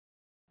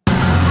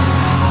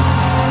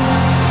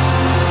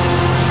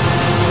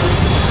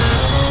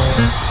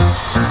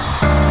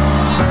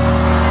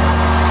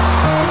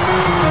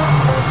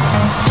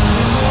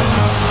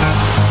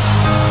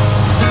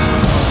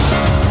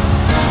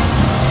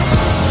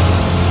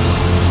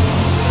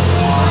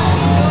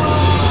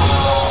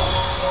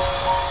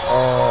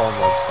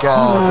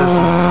God, this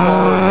is so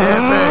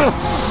epic.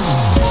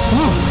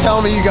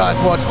 Tell me you guys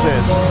watch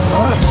this.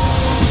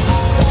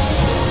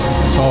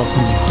 Talk to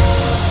me.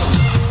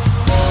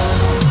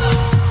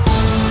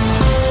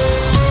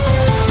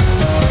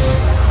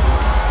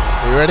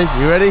 You ready?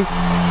 You ready?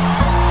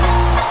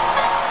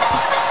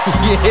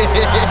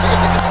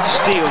 Yeah.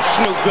 Still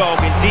Snoop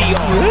Dogg and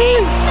D.O.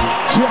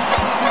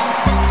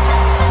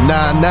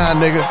 Nah,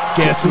 nigga.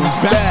 Guess who's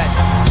back?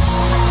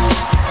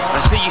 I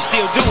see you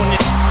still doing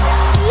it.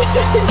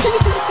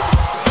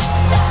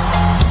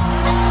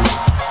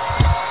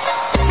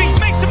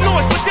 Make some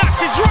noise for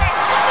Dr. Dre.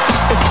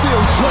 It's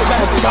still Dre.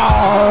 Let's go.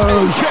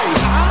 Okay.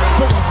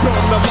 Though I'm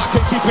blown up, I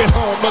can keep it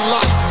home a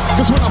lot.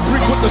 Cause when I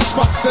frequent the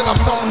spots that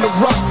I'm known to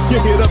rock, you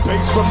hear the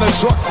bass from the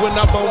truck when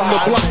I'm on the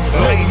block.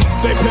 Ladies,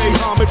 they pay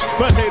homage,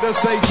 but haters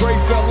say Dre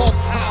fell off.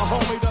 How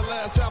homie the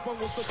last album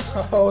was the...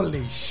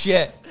 Holy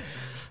shit.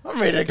 I'm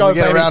ready to Can go, we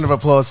get baby. a round of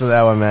applause for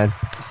that one, man?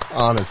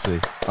 Honestly,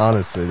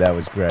 that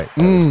was great.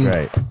 That was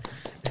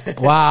great.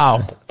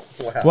 Wow.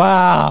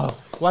 Wow.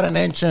 What an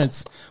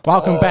entrance.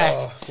 Welcome back.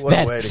 what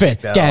a way That to fit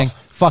kick that gang. off.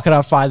 Fuck it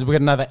up, Fives. We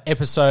got another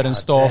episode in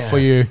store damn. for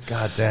you.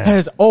 God damn.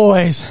 As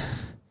always.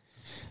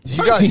 Did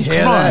you guys 19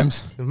 hear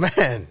crimes. that?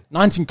 Man.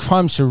 19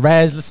 Crimes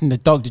Shiraz, listen to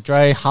Dr.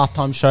 Dre,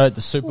 halftime show at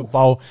the Super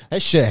Bowl.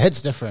 That shit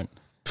hits different.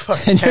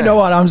 Fuck, And you damn. know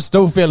what? I'm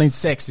still feeling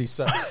sexy.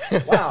 So,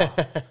 wow.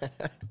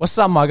 What's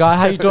up, my guy?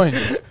 How you doing?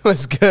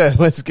 What's good,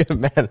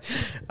 man?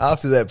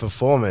 After that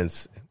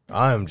performance,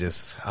 I am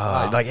just,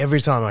 like every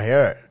time I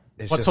hear it.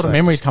 It's What just sort of like,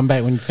 memories come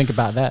back when you think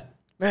about that?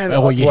 Man,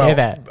 Or when you hear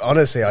that?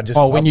 Honestly, I just...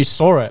 Oh, when you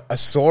saw it. I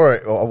saw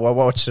it, or I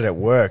watched it at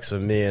work. So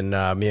me and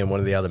one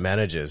of the other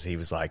managers, he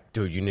was like,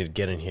 dude, you need to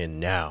get in here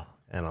now.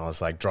 And I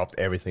was like, dropped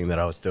everything that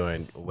I was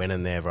doing, went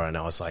in there, bro. And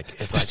I was like,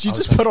 it's like, Did you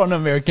just put on an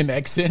American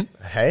accent?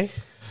 hey,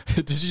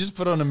 Did you just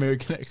put on an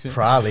American accent?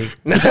 probably.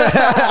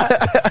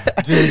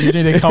 Dude, you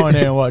need to come in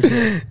here and watch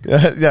it.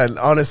 Yeah,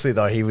 honestly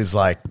though, he was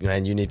like,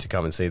 man, you need to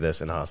come and see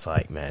this. And I was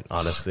like, man,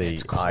 honestly,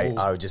 That's cool.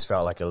 I just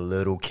felt like a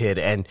little kid.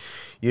 And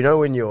you know,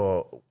 when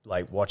you're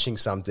like watching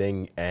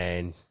something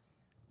and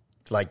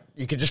like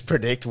you could just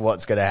predict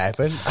what's going to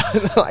happen.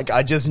 Like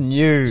I just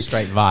knew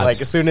Straight vibes.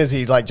 Like as soon as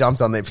he like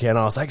jumped on that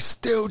piano, I was like,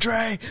 still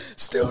Dre.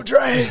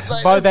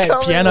 Like, By it's that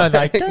coming. piano,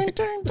 like, ding,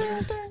 ding,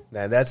 ding, ding.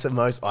 Man, that's the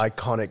most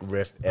iconic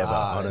riff ever.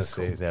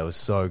 Honestly, that was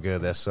so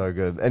good. That's so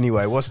good.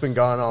 Anyway, what's been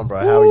going on, bro?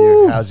 How are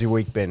you? How's your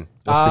week been?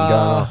 What's been going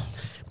on?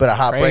 Bit of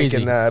heartbreak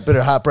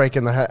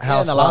in the house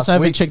Yeah, the last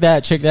time week. check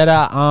that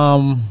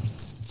out.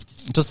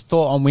 Just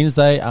thought on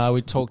Wednesday,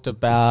 we talked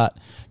about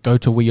go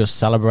to where you're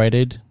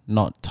celebrated,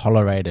 not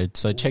tolerated.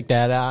 So check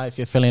that out. If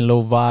you're feeling a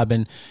little vibe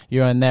and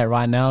you're in that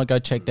right now, go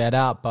check that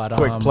out. But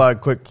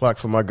Quick plug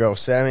for my girl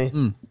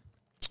Sammy.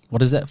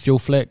 What is that? Fuel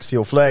Flex.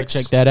 Fuel Flex.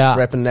 Check that out.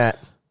 Repping that.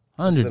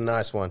 This is 100. a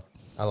nice one.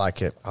 I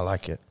like it.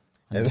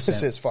 And this 100%.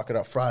 says Fuck It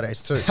Up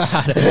Fridays too.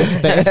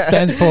 The F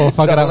stands for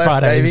Fuck It Double Up F,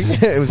 Fridays.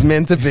 baby. It was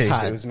meant to be.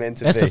 It was meant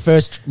to That's be. the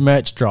first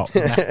merch drop.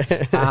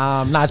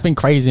 Nah, it's been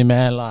crazy,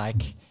 man.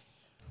 Like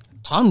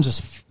time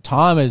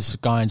is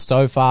going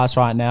so fast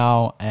right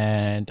now,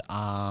 and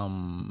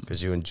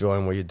Because you're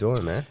enjoying what you're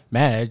doing, man.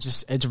 man,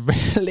 it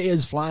really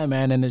is flying,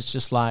 man. And it's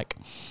just like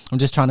I'm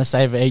just trying to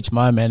savor each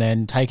moment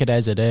and take it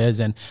as it is.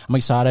 And I'm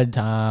excited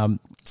to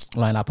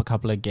line up a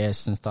couple of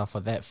guests and stuff for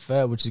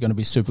THATFIT, which is going to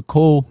be super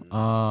cool.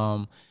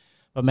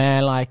 But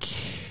man, like,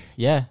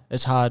 yeah,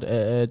 it's hard.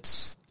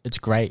 It's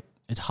great.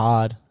 It's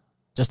hard.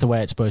 Just the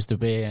way it's supposed to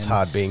be. And It's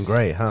hard being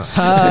great, huh?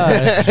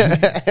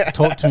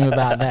 talk to me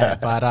about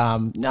that. But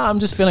no, I'm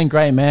just feeling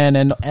great, man.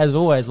 And as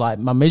always, like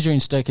my measuring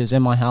stick is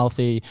in my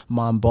healthy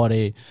mind,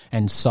 body,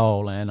 and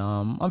soul, and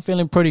I'm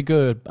feeling pretty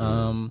good.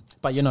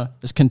 But you know,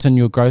 it's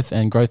continual growth,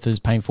 and growth is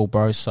painful,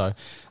 bro. So,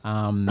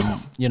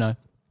 you know,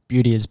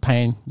 beauty is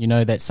pain. You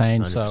know that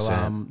saying. 100%,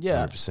 So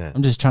yeah, 100%.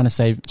 I'm just trying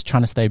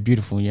to stay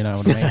beautiful. You know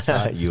what I mean?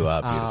 So, You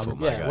are beautiful,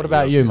 my yeah. guy. What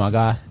about you, my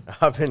guy?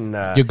 I've been...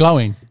 You're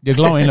glowing. You're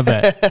glowing a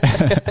bit.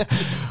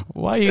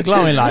 Why are you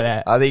glowing like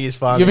that? I think he's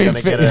finally You've going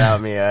been to get fit- it out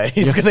of me.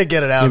 He's going to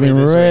get it out You've of me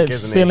been this week,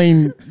 isn't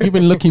he? You've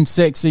been looking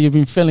sexy. You've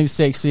been feeling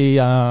sexy.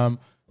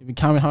 You've been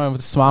coming home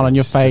with a smile on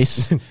your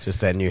face.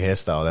 Just that new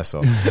hairstyle, that's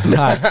all.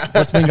 Right.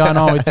 What's been going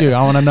on with you?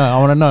 I want to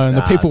know. And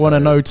the people want to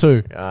know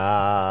too.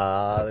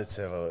 Let's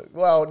have a look.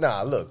 Well,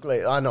 look,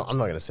 I'm not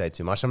going to say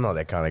too much. I'm not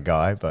that kind of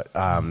guy, but,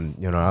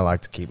 you know, I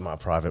like to keep my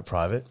private.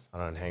 I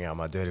don't hang out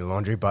my dirty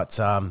laundry, but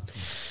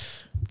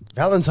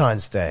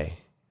Valentine's Day.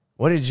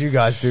 What did you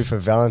guys do for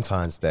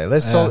Valentine's Day?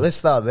 Let's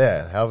start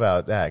there. How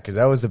about that? Because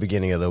that was the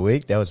beginning of the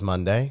week. That was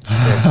Monday,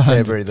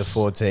 February the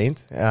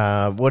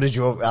 14th. What did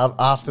your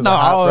after the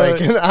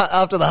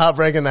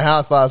heartbreak in the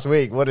house last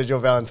week? What did your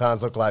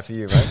Valentine's look like for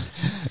you, man?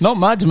 Not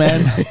much,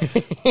 man.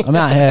 I'm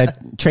out here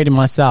treating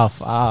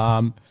myself.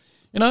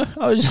 You know,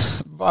 I was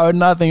just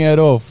nothing at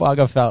all. Fuck,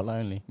 I felt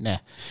lonely. Nah,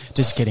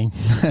 just kidding.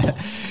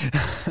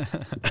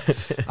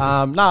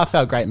 No, I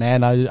felt great,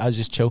 man. I was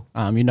just chill.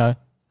 You know.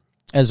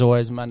 As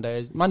always, Monday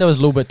was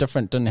a little bit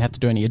different. Didn't have to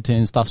do any editing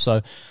and stuff,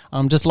 so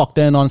I'm just locked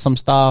in on some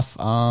stuff.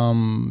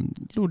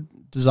 Little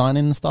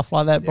designing and stuff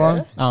like that,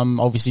 bro. Yeah?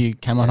 Obviously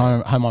came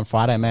on home on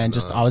Friday, man.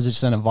 I was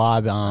just in a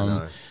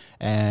vibe.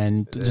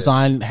 And just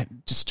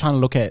trying to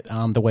look at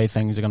the way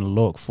things are going to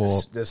look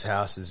for. This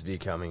house is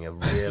becoming a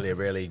really,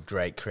 really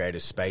great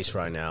creative space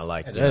right now.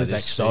 Like,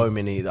 there's so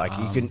many, like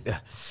you can,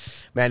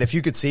 man, if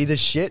you could see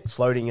this shit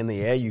floating in the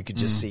air, you could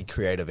just see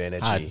creative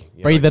energy.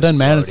 Breathe it in,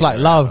 man. It's like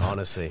around, love.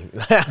 Honestly.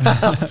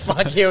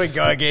 Fuck, here we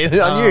go again.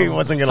 I knew he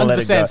wasn't going to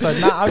let it go. So,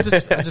 I've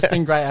just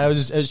been great. It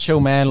was chill,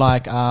 man.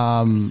 Like,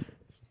 I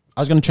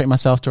was going to treat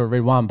myself to a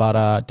red wine,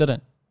 but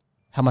didn't.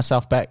 Held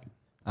myself back.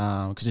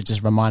 Because it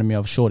just reminded me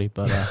of Shorty,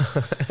 but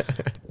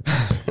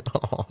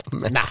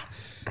nah.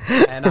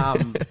 And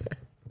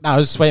no, it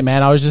was sweet,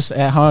 man. I was just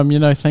at home,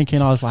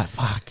 thinking. I was like,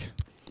 fuck,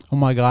 all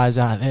my guys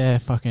out there,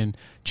 fucking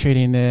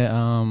treating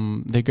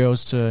their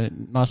girls to a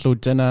nice little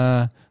dinner,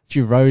 a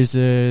few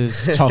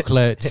roses,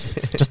 chocolates,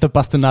 just to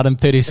bust a nut in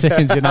 30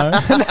 seconds,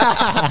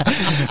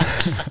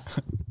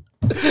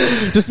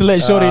 just to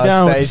let Shorty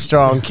down. Stay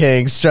strong,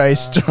 King. Stay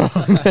strong.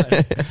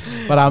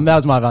 But that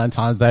was my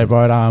Valentine's Day,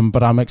 bro.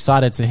 But I'm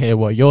excited to hear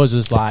what yours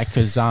was like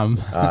because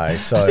I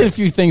see a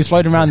few things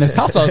floating around this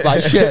house. I was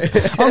like,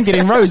 shit, I'm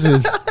getting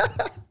roses.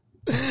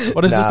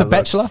 What is this, The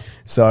Bachelor?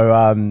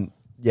 So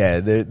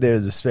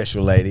there's a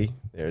special lady.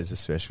 There is a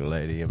special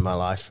lady in my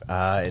life,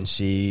 and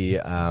she,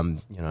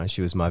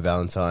 she was my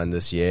Valentine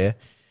this year,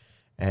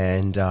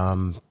 and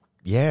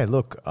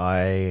look,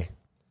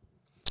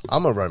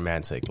 I'm a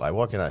romantic. Like,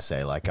 what can I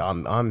say? Like,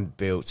 I'm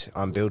built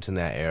in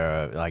that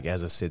era. Like,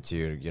 as I said to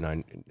you,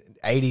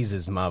 80s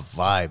is my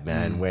vibe,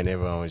 man. When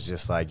everyone was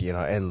just like,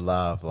 in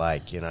love,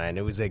 like, and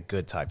it was a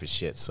good type of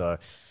shit. So,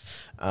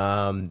 so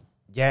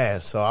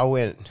I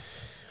went.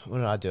 What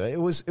did I do? It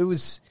was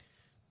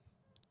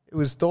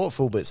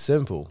thoughtful but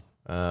simple.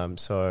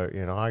 So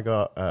I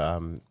got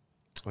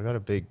a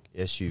big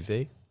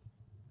SUV,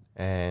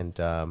 and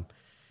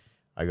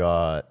I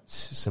got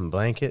some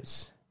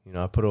blankets.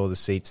 I put all the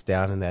seats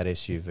down in that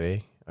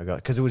SUV.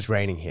 Because it was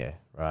raining here,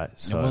 right?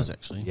 So, it was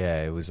actually.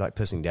 Yeah, it was like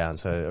pissing down.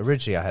 So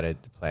originally I had a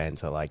plan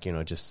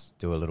to just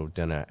do a little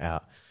dinner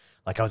out.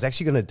 Like, I was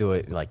actually going to do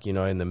it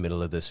in the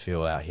middle of this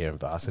field out here in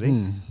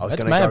Varsity. I was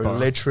going to go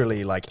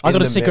literally I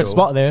got a secret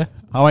spot there.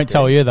 I won't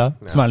tell you though.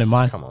 It's only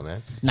mine. Come on,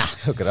 man. Nah.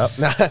 Hook it up.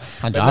 Nah.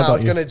 I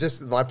was going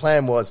to my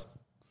plan was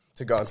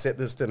to go and set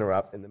this dinner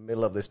up in the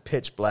middle of this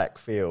pitch black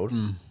field.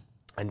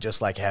 And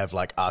just have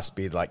us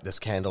be this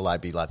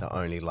candlelight be the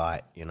only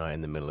light,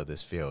 in the middle of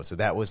this field. So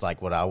that was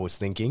what I was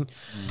thinking.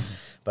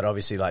 But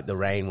obviously the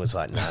rain was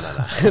no,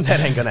 that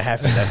ain't going to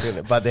happen.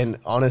 But then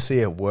honestly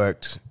it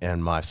worked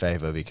in my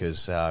favor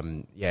because,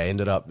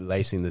 ended up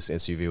lacing this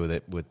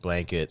SUV with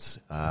blankets.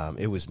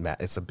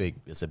 It's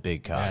a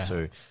big car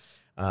too.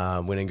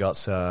 Went and got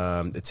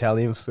some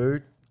Italian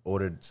food,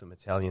 ordered some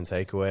Italian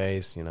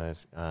takeaways,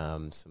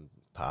 some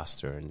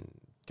pasta and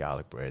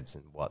garlic breads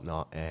and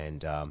whatnot.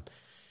 And,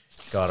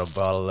 got a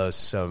bottle of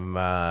some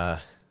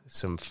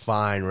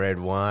fine red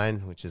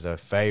wine, which is a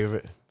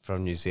favorite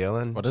from New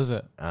Zealand. What is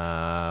it?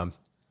 I'll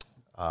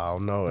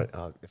know it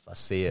if I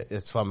see it.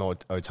 It's from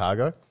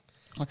Otago.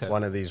 Okay.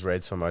 One of these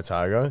reds from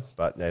Otago,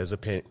 but there's a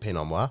Pinot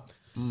Noir.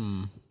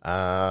 And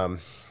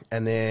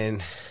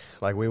then,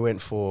 we went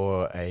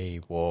for a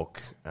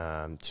walk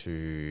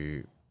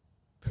to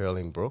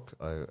Purling Brook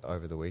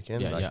over the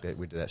weekend.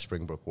 We did that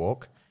Springbrook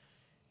walk.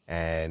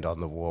 And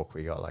on the walk,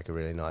 we got a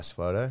really nice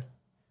photo.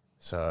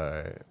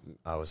 So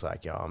I was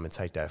like, I'm going to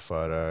take that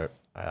photo.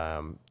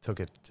 Took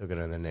it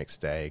in the next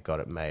day,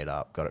 got it made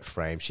up, got it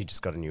framed. She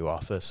just got a new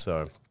office.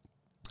 So,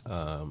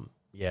 I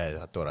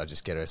thought I'd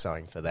just get her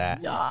something for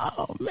that.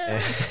 Oh,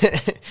 man.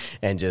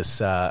 And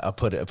just, I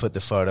put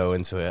the photo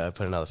into it. I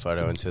put another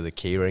photo into the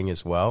key ring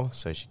as well.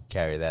 So she could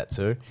carry that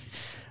too.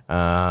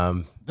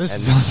 This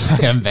is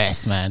fucking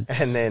best, man.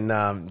 And then,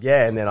 and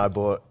then I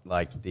bought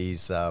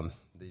these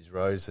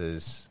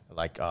roses.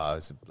 It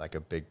was a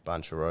big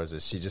bunch of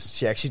roses.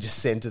 She actually just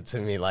sent it to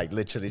me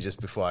literally just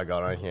before I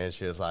got on here, and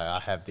she was like, I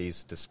have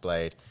these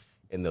displayed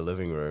in the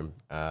living room.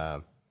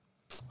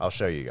 I'll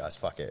show you guys.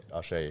 Fuck it.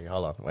 I'll show you.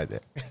 Hold on. Wait there.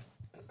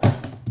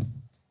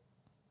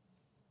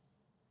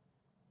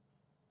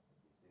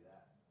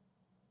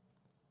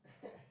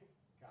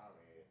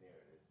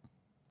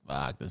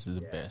 Fuck, this is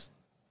the best.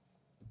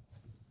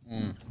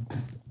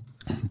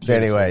 So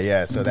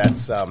anyway, so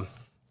that's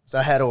so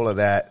I had all of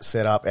that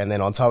set up, and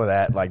then on top of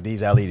that,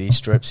 these LED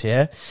strips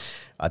here,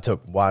 I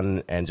took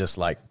one and just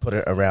put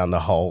it around the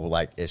whole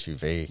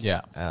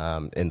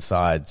SUV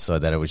inside so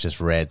that it was just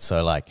red.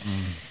 So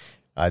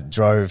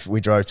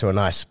we drove to a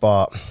nice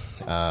spot,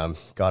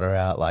 got her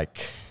out,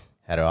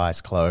 had her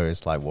eyes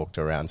closed, walked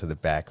around to the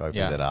back,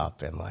 opened it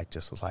up, and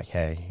just was like,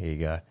 hey, here you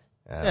go.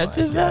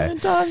 Happy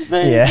Valentine's,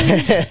 baby.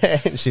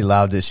 Yeah. She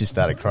loved it. She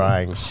started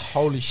crying.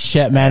 Holy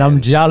shit, man.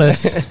 I'm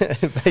jealous.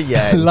 But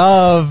yeah.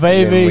 Love,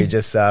 baby. We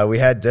just, we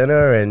had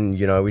dinner, and,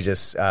 we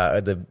just,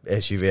 the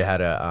SUV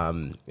had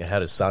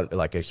a sun,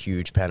 a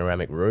huge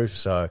panoramic roof.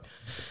 So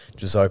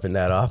just opened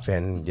that up,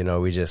 and,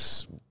 we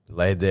just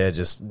laid there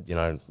just,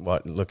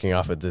 looking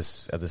up at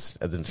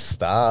the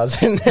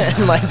stars and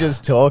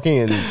just talking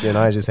and,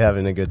 just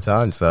having a good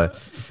time. So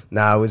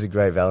Nah, it was a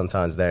great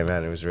Valentine's Day,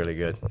 man. It was really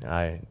good.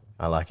 I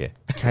like it.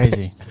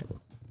 Crazy.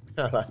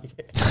 I like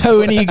it.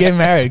 When are you getting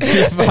married?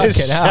 Fucking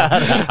hell.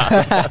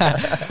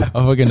 I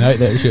fucking hate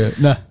that shit.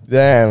 No.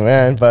 Damn,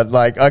 man. But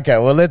like, okay,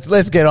 well,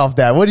 let's get off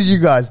that. What did you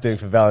guys do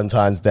for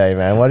Valentine's Day,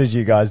 man? What did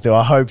you guys do?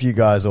 I hope you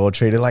guys all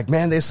treated like,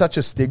 man, there's such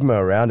a stigma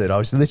around it. I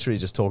was literally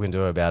just talking to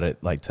her about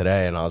it like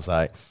today, and I was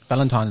like,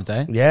 Valentine's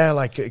Day? yeah,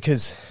 like,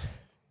 because,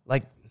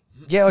 like,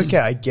 yeah, okay,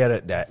 I get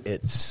it that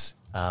it's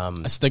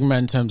a stigma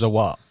in terms of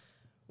what?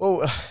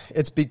 well,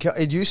 it's because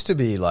it used to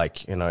be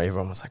like, you know,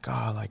 everyone was like,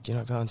 oh, like, you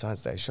know,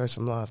 Valentine's Day, show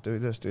some love, do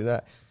this, do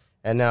that.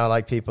 And now,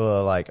 like, people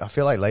are like, I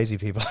feel like lazy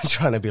people are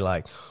trying to be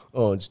like,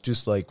 oh, it's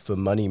just like for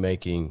money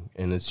making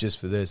and it's just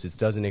for this. It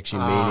doesn't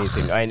actually mean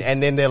anything.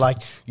 And then they're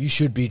like, you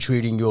should be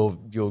treating your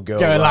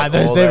girl like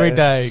this every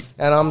day.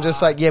 And I'm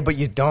just like, yeah, but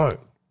you don't.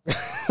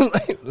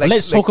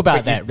 Let's talk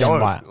about that then,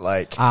 right?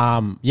 Like,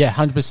 yeah,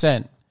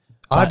 100%.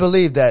 I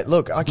believe that,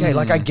 look, okay,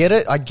 like I get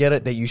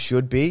it that you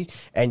should be,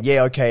 and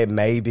yeah, okay, it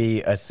may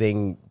be a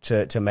thing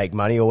to make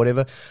money or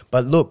whatever,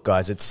 but look,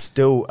 guys, it's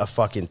still a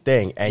fucking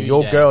thing, and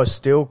your girl is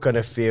still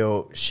gonna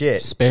feel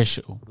shit.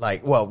 Special.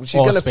 Like, well, she's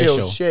gonna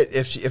feel shit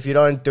if you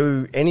don't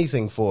do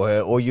anything for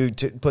her, or you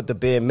put the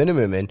bare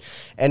minimum in,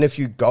 and if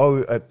you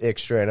go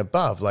extra and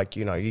above, like,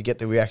 you know, you get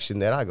the reaction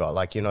that I got,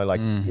 like, you know,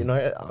 you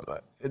know,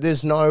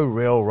 there's no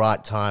real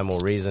right time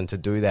or reason to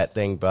do that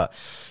thing, but,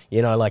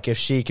 you know, like, if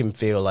she can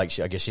feel like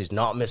I guess she's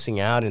not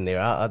missing out, and there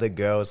are other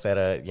girls that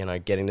are, you know,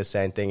 getting the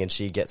same thing, and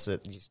she gets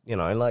it, you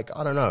know, like,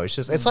 I don't know,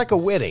 it's like a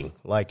wedding,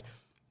 like,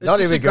 not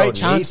every girl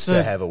needs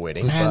to have a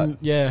wedding, but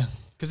yeah,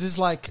 because it's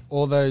like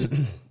all those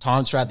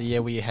times throughout the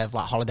year where you have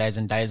like holidays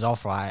and days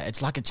off, right?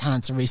 It's like a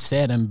chance to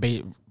reset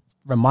and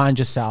remind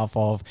yourself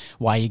of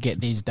why you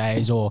get these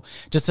days, or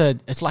just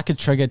it's like a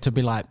trigger to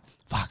be like,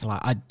 fuck,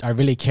 like, I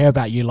really care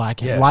about you.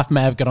 Like, life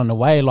may have got on the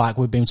way. Like,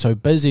 we've been so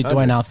busy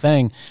doing our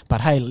thing.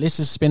 But, hey, let's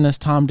just spend this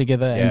time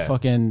together and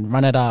fucking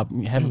run it up.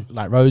 Have,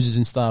 like, roses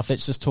and stuff.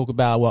 Let's just talk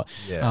about what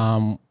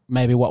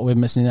maybe what we're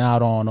missing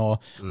out on, or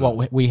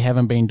what we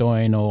haven't been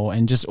doing, or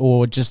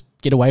just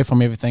get away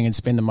from everything and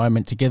spend the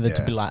moment together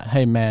to be like,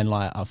 hey, man,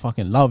 like, I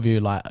fucking love you.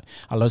 Like,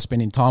 I love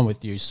spending time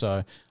with you.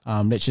 So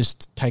let's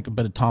just take a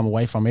bit of time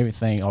away from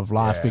everything of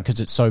life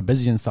because it's so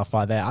busy and stuff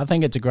like that. I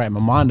think it's a great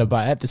reminder,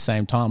 but at the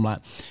same time,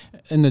 like,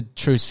 in the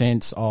true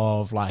sense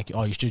of like,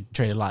 oh, you should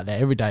treat it like that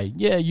every day.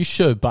 Yeah, you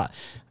should, but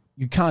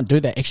you can't do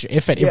that extra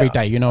effort every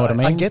day. You know what I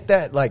mean? I get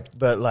that, like,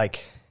 but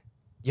like,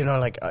 you know,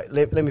 like,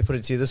 let me put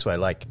it to you this way,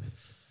 like,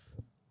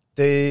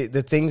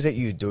 the things that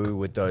you do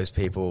with those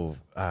people,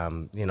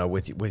 you know,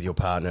 with your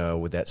partner or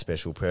with that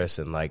special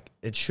person, like,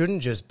 it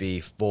shouldn't just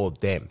be for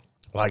them.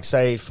 Like,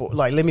 say,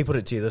 let me put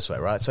it to you this way,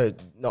 right? So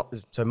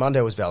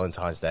Monday was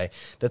Valentine's Day.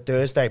 The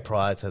Thursday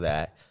prior to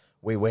that,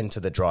 we went to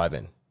the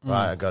drive-in.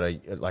 Right, I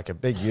got a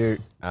big ute,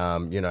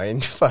 you know,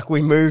 and fuck,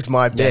 we moved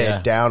my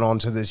bed down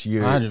onto this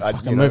ute.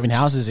 Fucking moving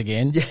houses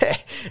again. Yeah,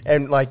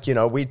 and like, you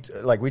know, we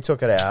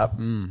took it out,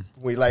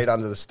 we laid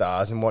under the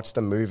stars and watched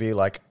the movie,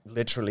 like,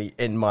 literally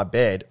in my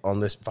bed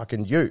on this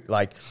fucking ute.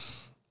 Like,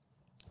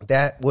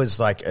 that was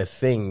like a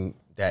thing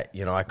that,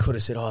 you know, I could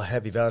have said, oh,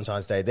 happy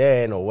Valentine's Day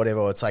then, or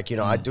whatever. It's like, you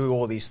know, I do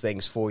all these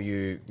things for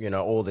you, you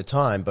know, all the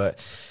time, but,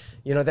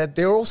 you know, that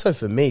they're also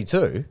for me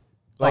too.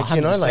 Like,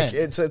 you know, like,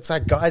 it's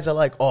like guys are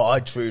like, oh,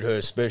 I treat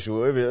her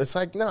special. It's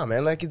like, no,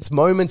 man, like, it's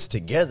moments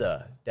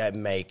together that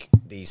make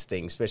these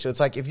things special. It's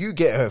like, if you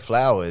get her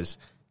flowers,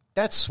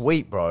 that's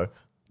sweet, bro.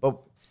 But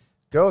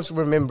girls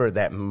remember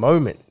that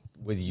moment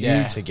with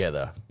you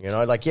together. You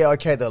know, like, yeah,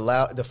 okay,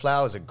 the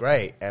flowers are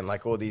great, and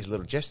like all these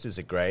little gestures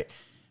are great.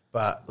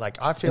 But like,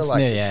 I feel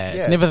like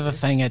it's never the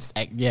thing. It's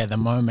the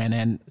moment,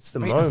 and it's the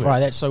moment.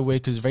 Right, that's so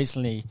weird because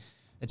recently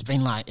it's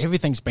been like,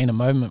 everything's been a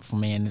moment for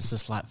me, and it's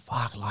just like,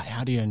 fuck, like,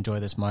 how do you enjoy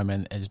this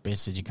moment as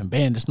best as you can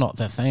be? And it's not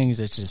the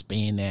things, it's just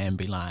being there and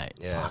be like,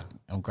 fuck,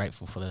 I'm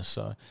grateful for this.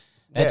 So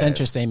that's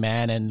interesting,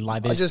 man. And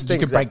like, you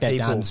could break that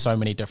down to so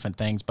many different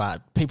things,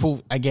 but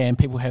people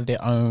have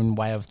their own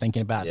way of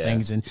thinking about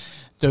things, and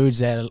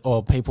dudes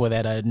or people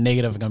that are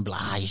negative are going to be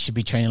like, you should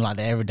be treating like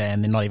that every day,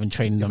 and they're not even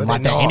treating them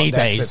like that any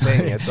days.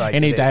 It's like,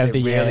 any day of the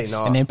year.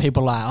 Not. And then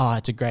people are like, oh,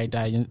 it's a great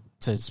day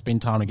to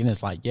spend time again.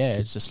 It's like, yeah,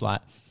 it's just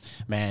like,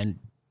 man.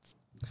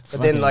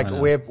 But then, like,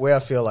 where I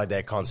feel like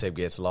that concept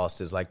gets lost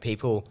is, like,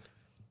 people,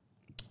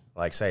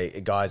 like,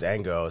 say, guys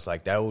and girls,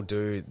 like, they will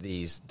do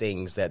these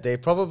things that they're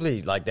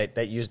probably, like,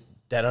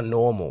 that are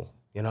normal.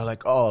 You know,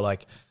 like, oh,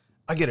 like,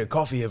 I get a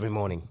coffee every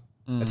morning.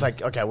 It's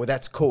like, okay, well,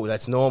 that's cool.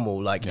 That's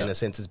normal. Like, in a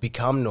sense, it's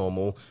become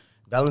normal.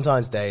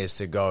 Valentine's Day is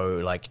to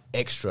go, like,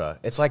 extra.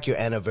 It's like your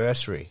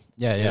anniversary.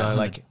 Yeah, yeah. You know,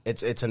 like,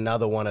 it's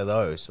another one of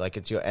those. Like,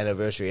 it's your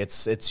anniversary.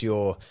 It's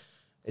your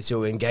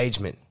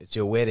engagement. It's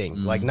your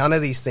wedding. Like, none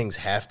of these things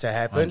have to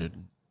happen. 100.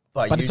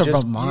 But it's a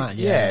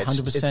reminder. Yeah,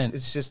 100%.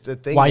 It's just a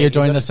thing. Why you're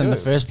doing this in the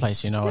first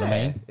place, you know what I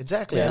mean?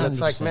 Exactly. Yeah, and it's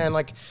 100%. like, man,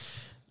 like,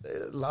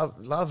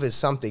 love is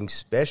something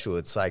special.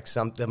 It's like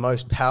the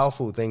most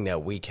powerful thing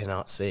that we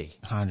cannot see.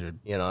 100.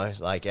 You know,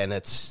 like, and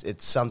it's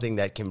something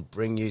that can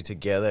bring you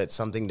together. It's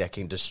something that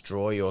can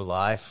destroy your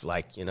life.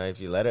 Like, you know, if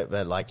you let it,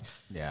 but like,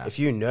 if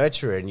you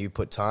nurture it and you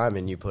put time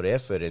and you put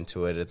effort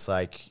into it, it's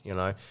like, you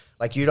know,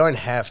 like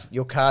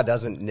your car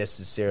doesn't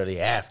necessarily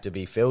have to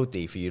be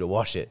filthy for you to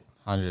wash it.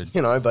 100.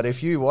 You know, but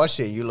if you wash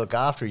it, you look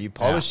after it, you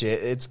polish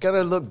it, it's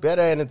gonna look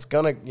better and it's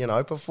gonna, you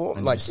know, perform.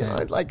 100%. Like, you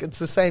know, like it's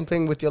the same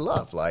thing with your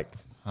love. Like,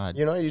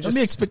 you know, you Don't just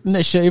be expecting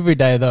that shit every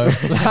day though.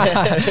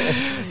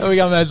 And we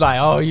come it's like,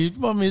 oh, you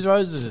want me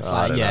roses? It's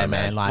like, yeah,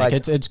 man. Like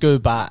it's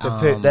good, but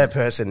that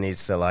person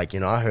needs to, like,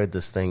 you know, I heard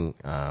this thing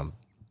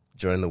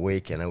during the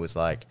week, and it was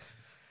like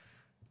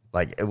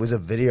it was a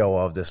video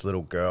of this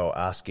little girl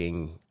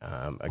asking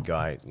a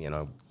guy, you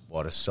know,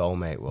 what a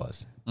soulmate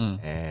was,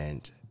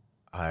 and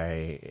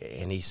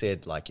he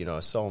said, like, you know,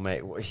 a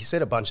soulmate. He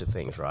said a bunch of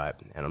things, right?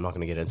 And I'm not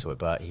going to get into it,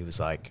 but he was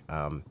like,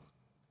 and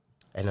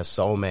a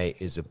soulmate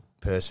is a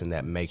person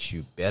that makes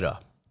you better.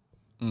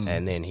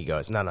 And then he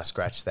goes, no,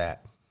 scratch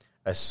that.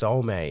 A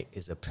soulmate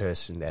is a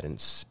person that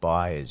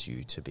inspires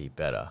you to be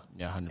better.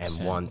 Yeah, 100%.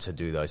 And want to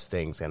do those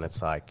things. And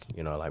it's like,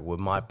 you know, like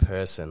with my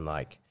person,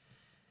 like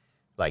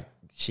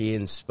she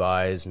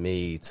inspires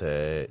me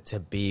to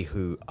be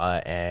who I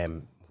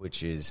am,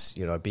 which is,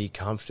 you know, be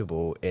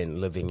comfortable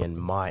in living in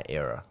my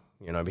era,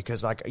 you know,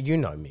 because, like, you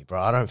know me,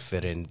 bro, I don't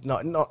fit in,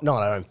 not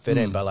I don't fit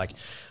in, but like,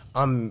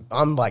 I'm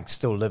like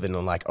still living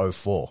on like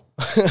 04,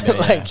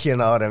 like, you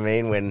know what I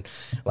mean? When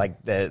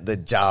like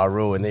the Ja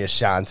Rule and the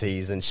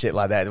Ashantis and shit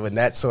like that, when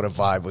that sort of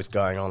vibe was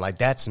going on, like,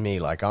 that's me.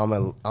 Like, I'm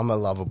a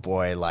lover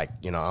boy. Like,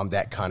 you know, I'm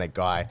that kind of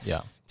guy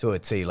to a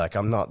T. Like,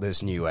 I'm not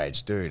this new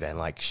age dude. And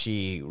like,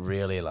 she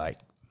really, like,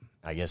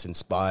 I guess,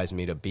 inspires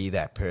me to be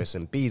that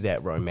person, be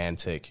that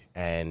romantic,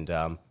 and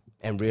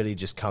really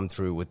just come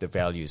through with the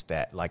values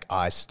that, like,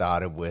 I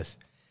started with,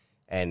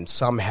 and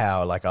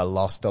somehow, like, I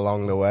lost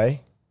along the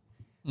way.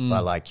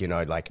 But, like, you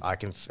know, like, I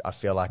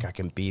feel like I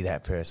can be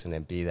that person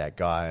and be that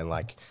guy, and,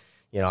 like,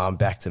 you know, I'm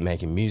back to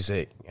making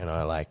music, you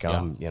know, like,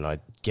 I'm, you know,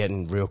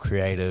 getting real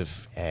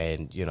creative,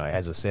 and, you know,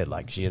 as I said,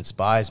 like, she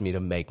inspires me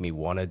to make me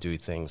want to do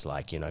things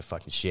like, you know,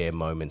 fucking share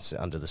moments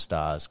under the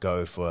stars,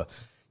 go for,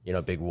 you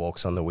know, big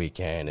walks on the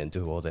weekend and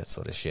do all that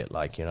sort of shit.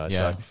 Like, you know,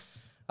 so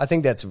I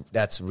think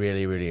that's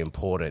really, really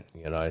important,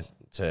 you know,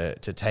 to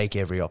take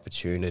every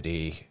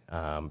opportunity,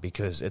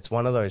 because it's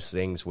one of those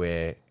things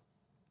where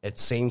it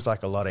seems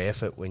like a lot of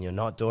effort when you're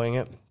not doing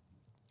it.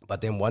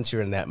 But then once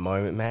you're in that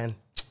moment, man,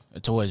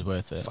 it's always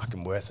worth it. It's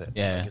fucking worth it.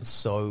 Yeah. Like, it's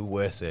so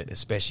worth it,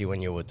 especially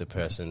when you're with the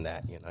person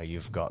that, you know,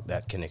 you've got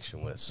that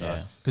connection with.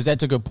 So, because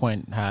that's a good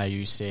point, how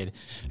you said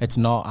it's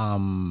not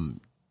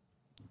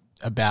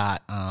about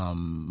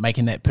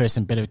making that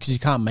person better, because you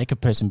can't make a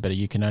person better.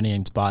 You can only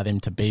inspire them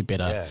to be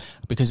better. Yeah.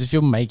 Because if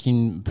you're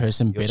making a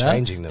person better,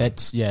 changing them.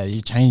 That's you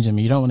change them.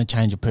 You don't want to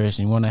change a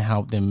person. You want to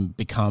help them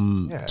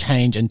become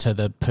change into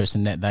the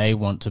person that they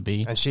want to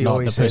be, and she not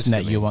always the person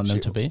that me, you want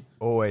them to be.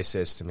 Always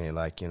says to me,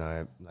 like, you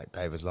know, like,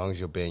 babe, as long as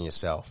you're being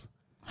yourself.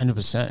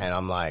 100%. And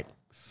I'm like,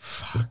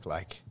 fuck,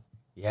 like,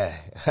 yeah,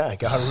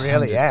 like, I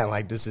really am.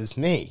 Like, this is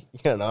me,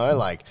 you know,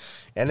 like,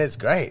 and it's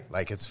great.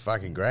 Like, it's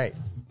fucking great.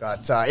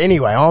 But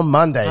anyway, on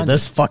Monday,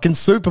 this fucking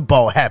Super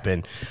Bowl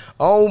happened.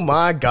 Oh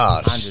my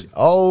gosh. 100.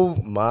 Oh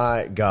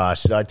my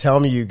gosh. I tell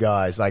me, you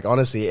guys, like,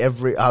 honestly,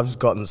 I've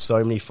gotten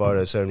so many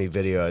photos, so many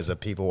videos of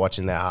people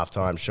watching that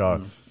halftime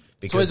show.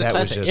 Because it's always a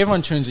classic.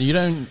 Everyone tunes in. You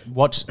don't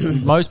watch.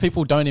 Most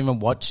people don't even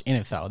watch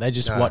NFL. They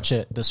just watch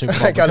it. The Super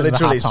Bowl. Like, I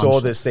literally saw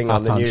this thing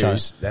on the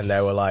news, and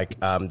they were like,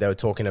 they were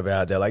talking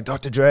about, they're like,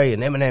 Dr. Dre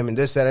and Eminem and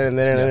this, that,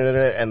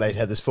 and they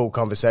had this full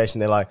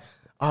conversation. They're like,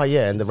 oh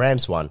yeah, and the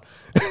Rams won.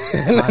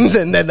 and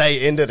then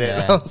they ended it.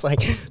 Yeah. I was like,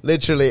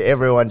 literally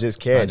everyone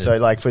just cared. So,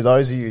 like, for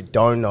those of you who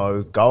don't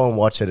know, go and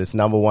watch it. It's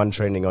 #1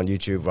 trending on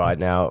YouTube right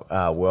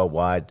now,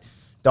 worldwide.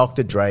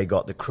 Dr. Dre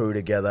got the crew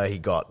together. He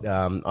got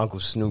Uncle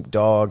Snoop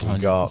Dogg. He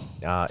got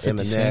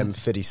Eminem,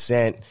 50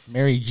 Cent.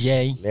 Mary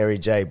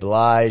J.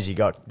 Blige. You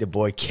got the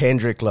boy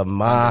Kendrick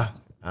Lamar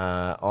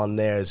on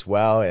there as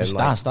well. And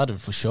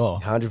star-studded for sure.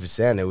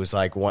 100%. It was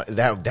like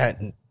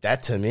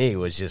that to me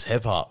was just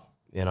hip-hop.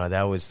 You know,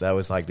 that was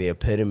like the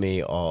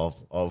epitome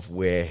of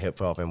where hip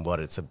hop and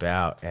what it's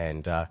about,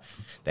 and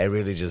they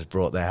really just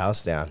brought the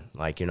house down.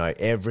 Like, you know,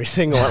 every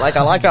single one. Like,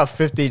 I like how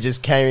 50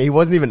 just came. He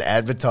wasn't even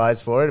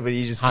advertised for it, but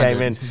he just came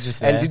in.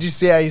 And did you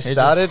see how he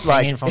started?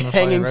 Like,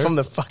 hanging from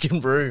the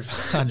fucking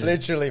roof.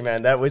 Literally,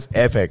 man, that was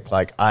epic.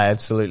 Like, I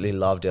absolutely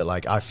loved it.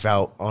 Like, I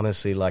felt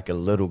honestly like a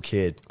little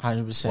kid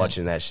 100%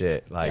 watching that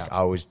shit. Like,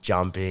 I was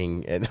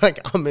jumping, and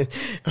like, I'm in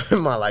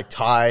my like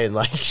tie and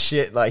like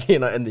shit, like, you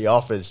know, in the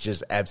office,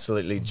 just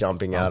absolutely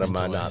jumping out of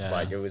my nuts.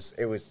 Like, it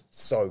was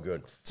so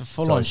good. It's a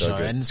full-on show,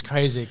 and it's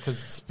crazy because,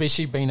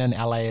 especially being in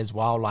LA as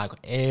well, like,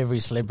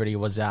 every celebrity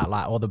was out,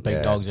 like, all the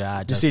big dogs are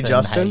out. You see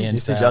Justin? You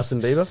see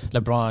Justin Bieber?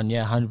 LeBron,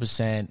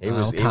 100%. He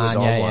was Kanye,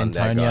 on one,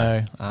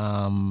 Antonio.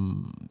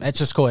 It's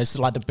just cool. It's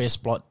like the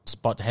best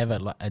spot to have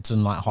it. Like, it's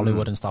in like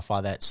Hollywood and stuff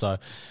like that. So,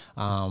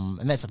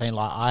 and that's the thing.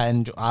 Like,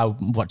 I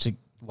watch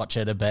watch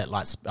it a bit.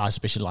 Like I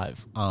especially like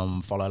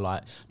follow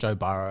like Joe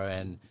Burrow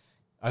and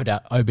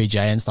OBJ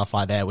and stuff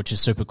like that, which is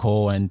super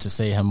cool. And to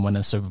see him win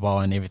a Super Bowl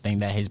and everything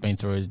that he's been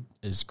through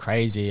is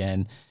crazy.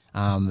 And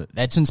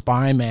that's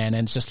inspiring, man.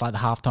 And it's just like the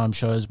halftime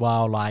show as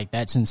well. Like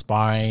that's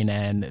inspiring.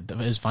 And it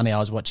was funny. I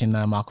was watching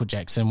the Michael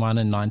Jackson one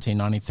in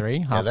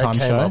 1993 halftime show. That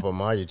came up on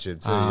my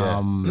YouTube too.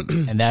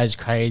 And that was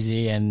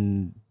crazy.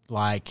 And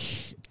like,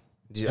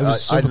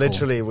 I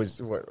literally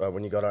was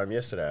when you got home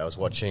yesterday. I was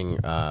watching.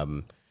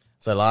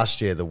 So last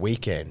year, The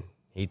Weeknd,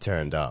 he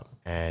turned up,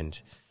 and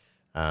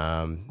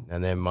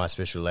then my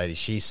special lady,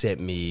 she sent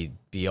me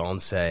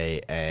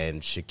Beyonce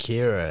and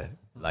Shakira,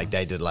 like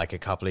they did like a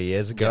couple of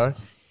years ago.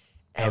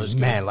 Yeah. And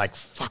man, like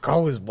fuck, I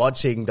was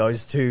watching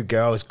those two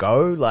girls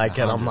go, like,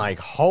 100. And I'm like,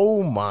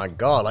 oh my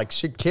god, like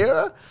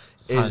Shakira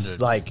is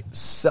 100. Like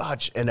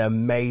such an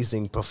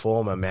amazing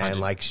performer, man.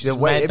 100. Like the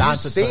way, have you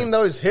seen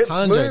those hips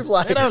 100. Move?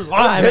 Like they don't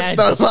lie, hips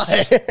don't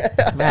lie.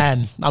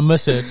 Man, I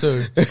miss her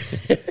too.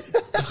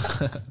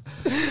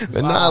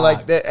 But no,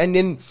 like that, and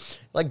then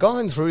like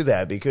going through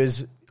that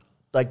because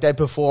like they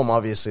perform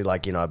obviously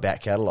like, you know, a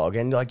back catalog,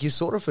 and like you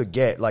sort of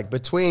forget like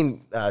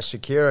between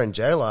Shakira and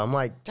J-Lo, I'm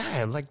like,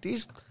 damn, like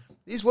these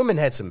women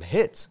had some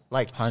hits,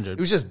 like 100. It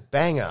was just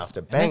banger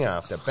after banger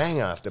after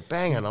banger after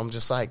banger, and I'm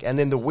just like, and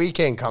then The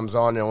Weeknd comes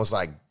on, and I was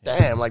like,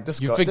 damn, like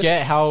this. You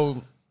forget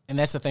how, and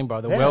that's the thing,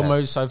 bro. The world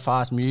moves so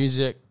fast.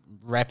 Music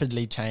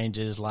rapidly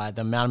changes. Like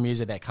the amount of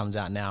music that comes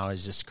out now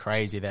is just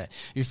crazy that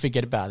you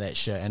forget about that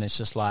shit. And it's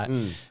just like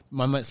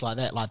moments like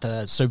that, like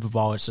the Super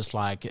Bowl. It's just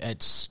like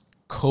it's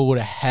cool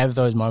to have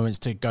those moments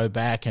to go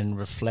back and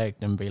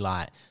reflect and be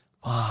like,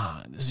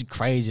 oh, this is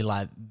crazy.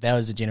 Like there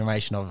was a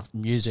generation of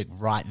music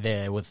right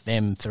there with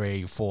them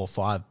 3, 4,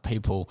 5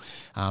 people.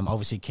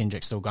 Obviously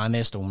Kendrick's still going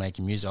there, still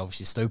making music,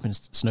 obviously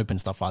Snoop and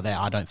stuff like that.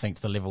 I don't think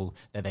to the level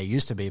that they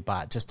used to be,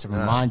 but just to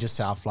remind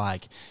yourself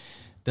like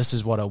this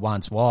is what it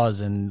once was,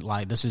 and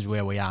like this is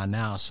where we are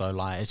now. So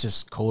like it's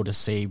just cool to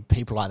see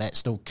people like that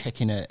still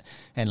kicking it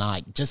and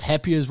like just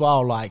happy as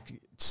well. Like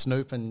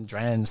Snoop and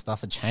Dre and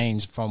stuff have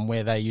changed from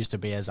where they used to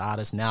be as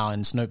artists now,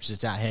 and Snoop's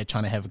just out here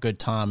trying to have a good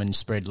time and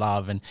spread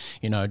love and,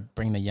 you know,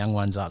 bring the young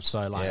ones up.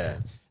 So like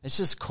it's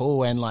just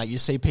cool. And like you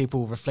see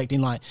people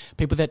reflecting, like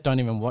people that don't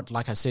even watch,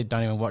 like I said,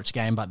 don't even watch the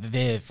game, but they're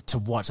there to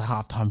watch a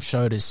halftime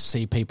show to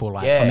see people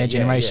like from their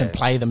generation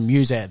play the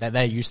music that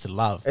they used to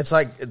love. It's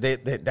like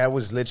that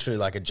was literally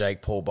like a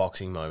Jake Paul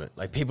boxing moment.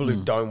 Like people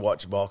who don't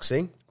watch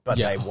boxing, but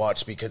they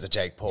watch because of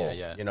Jake Paul.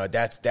 You know,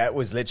 that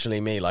was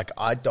literally me. Like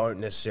I don't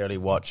necessarily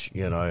watch,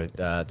 you know,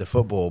 the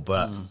football,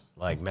 but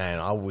like, man,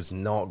 I was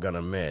not going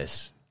to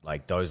miss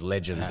like those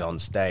legends on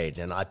stage.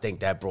 And I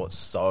think that brought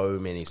so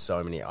many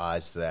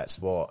eyes to that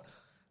sport.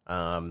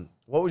 Have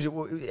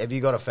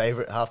you got a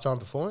favorite halftime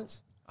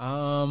performance?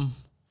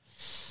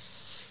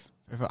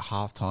 Favorite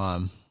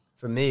halftime.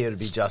 For me, it would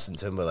be Justin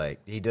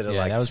Timberlake. He did it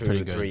like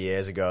 2 or 3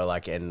 years ago.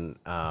 Like, and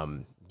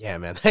yeah,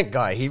 man, that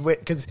guy, he went,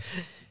 because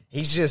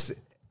he's just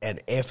an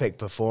epic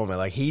performer.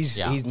 Like he's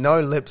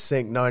no lip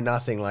sync, no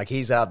nothing. Like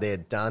he's out there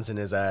dancing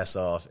his ass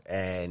off,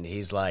 and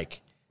he's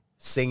like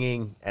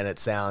singing, and it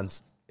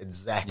sounds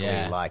exactly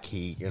like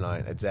he, you know,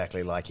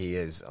 exactly like he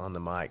is on the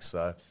mic.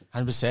 So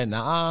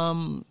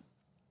 100%.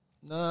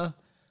 No,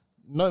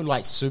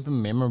 like super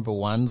memorable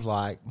ones.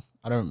 Like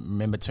I don't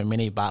remember too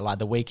many, but like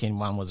the Weeknd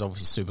one was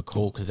obviously super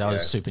cool because that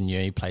was super new.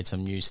 He played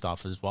some new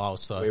stuff as well.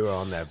 So we were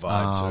on that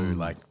vibe too,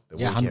 like the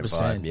Weeknd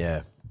 100%.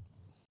 vibe.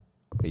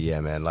 But yeah,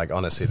 man. Like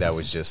honestly, that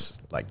was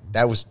just like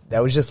that was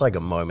just like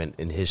a moment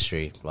in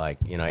history. Like,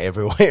 you know,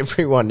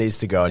 everyone needs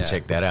to go and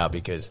check that out,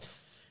 because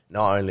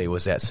not only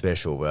was that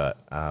special, but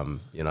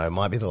you know, it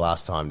might be the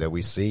last time that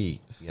we see,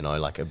 you know,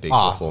 like a big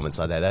performance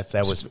like that.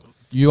 That was.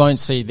 You won't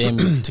see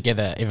them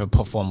together ever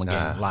perform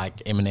again, like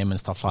Eminem and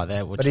stuff like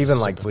that. But even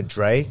like with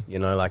Dre, you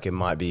know, like it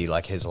might be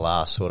like his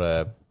last sort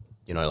of,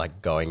 you know,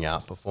 like going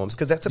out performance,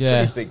 because that's a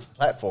pretty big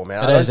platform, man.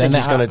 I don't think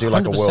he's going to do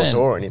like a world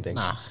tour or anything.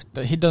 Nah,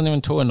 he doesn't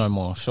even tour no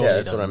more. Sure, yeah,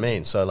 that's what I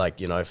mean. So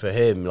like, you know, for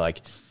him,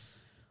 like,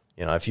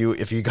 you know, if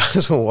you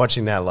guys were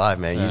watching that live,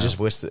 man, you just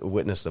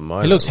witnessed the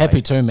moment. He looks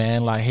happy too,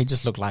 man. Like he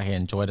just looked like he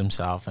enjoyed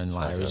himself, and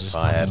like it was just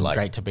I had like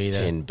great to be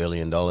there. $10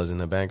 billion in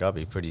the bank, I'd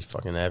be pretty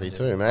fucking happy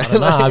too, man. I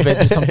don't know. I bet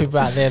there's some people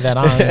out there that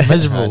aren't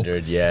miserable.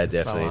 100, yeah,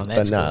 definitely.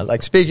 But no, cool.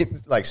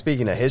 like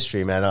speaking of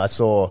history, man, I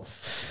saw.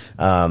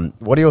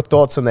 What are your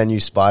thoughts on that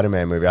new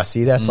Spider-Man movie? I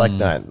see that's like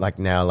that, like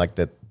now, like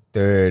the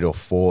 3rd or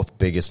 4th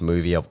biggest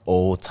movie of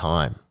all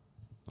time.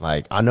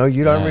 Like I know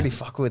you don't really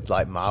fuck with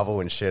like Marvel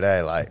and shit,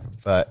 like,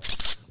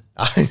 but.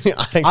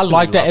 I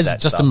like that as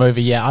just a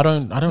movie. Yeah, I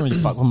don't really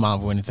fuck with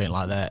Marvel or anything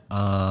like that.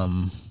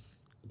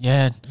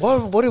 Yeah.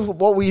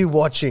 What were you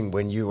watching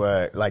when you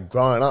were like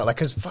growing up? Like,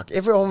 cause fuck,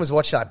 everyone was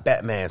watching like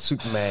Batman,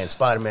 Superman,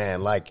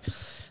 Spider-Man, like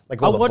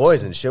all the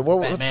boys and shit.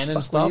 What the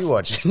fuck stuff. were you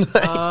watching?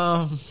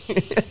 I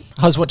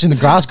was watching the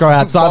grass grow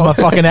outside my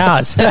fucking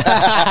house.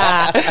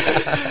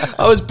 I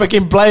was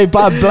picking blade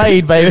by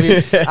blade,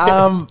 baby.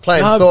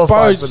 Playing sword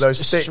fights with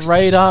those sticks.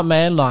 Straight up,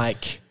 man.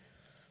 Like,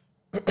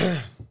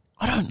 I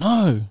don't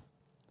know.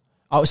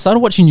 I started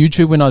watching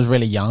YouTube when I was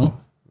really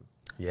young.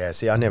 Yeah,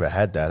 see, I never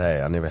had that,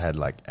 I never had,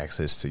 like,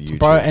 access to YouTube.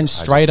 Bro, and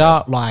straight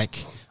up,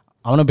 like,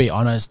 I want to be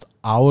honest,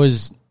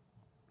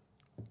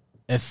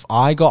 if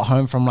I got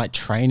home from, like,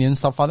 training and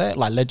stuff like that,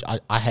 like,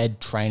 I had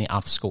training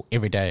after school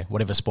every day,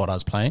 whatever sport I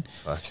was playing.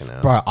 Fucking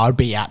hell. Bro, I'd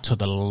be out till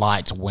the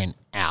lights went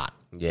out.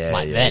 Yeah,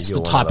 like, yeah, that's the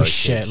you're one type of of those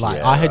shit. kids. Like,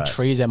 Yeah, I had right.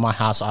 trees at my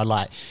house.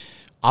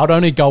 I'd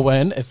only go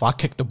in if I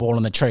kicked the ball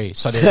in the tree.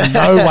 So there's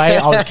no way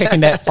I was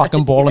kicking that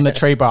fucking ball in the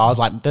tree, bro. I was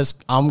like,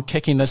 I'm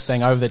kicking this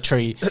thing over the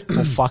tree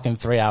for fucking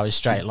 3 hours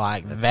straight.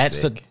 Like,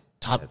 that's the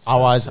type That's I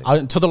was.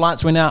 Until the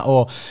lights went out,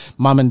 or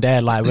mum and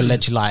dad, like, would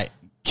let you, like,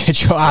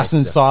 get your ass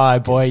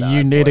inside, boy.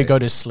 You need to go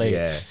to sleep.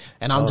 Yeah.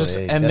 And I'm just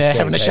yeah, in that's there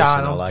having a shower,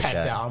 and dedication. I I'm like packed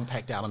that. out. I'm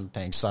packed out on the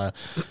thing. So,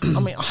 I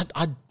mean,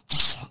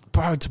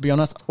 bro, to be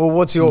honest. Well,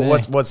 what's your Nah.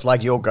 what's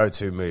like your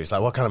go-to movies?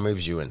 Like, what kind of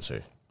movies you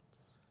into?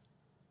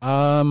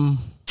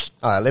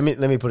 All right, let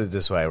me put it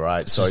this way,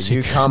 right? So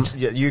you come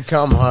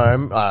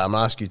home. I'm gonna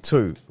ask you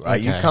two, right?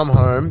 Okay. You come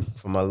home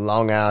from a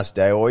long ass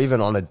day, or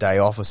even on a day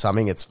off or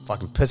something. It's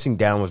fucking pissing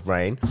down with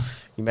rain.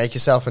 You make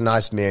yourself a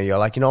nice meal. You're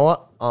like, you know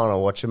what? I want to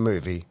watch a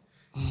movie.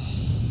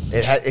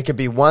 It could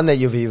be one that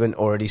you've even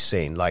already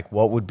seen. Like,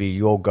 what would be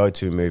your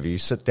go-to movie? You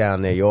sit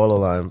down there, you're all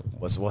alone.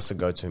 What's the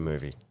go-to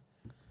movie?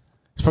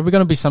 It's probably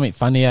going to be something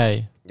funny,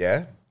 eh?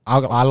 Yeah,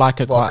 I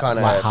like it What quite kind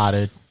of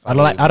lighthearted. I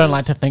funny don't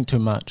like to think too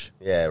much.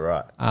 yeah,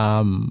 right.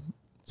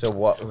 So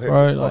what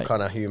like-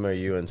 kind of humor are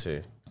you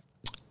into?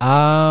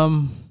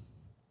 I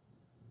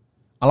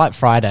like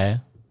Friday.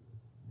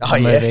 Oh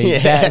movie.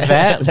 yeah.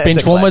 That That's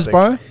bench a warmers,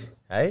 classic.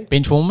 bro. Hey,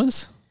 Bench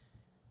warmers.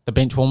 The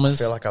bench I warmers.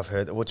 feel like I've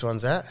heard. Which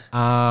one's that?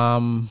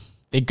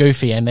 They're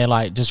goofy and they're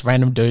like just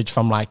random dudes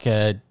from like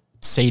a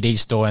CD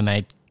store, and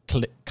they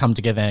come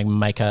together and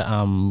make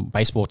a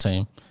baseball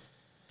team.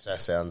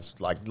 That sounds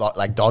like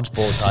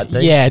dodgeball type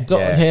thing. Yeah,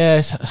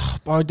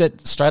 bro.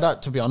 That straight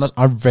up, to be honest,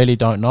 I really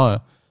don't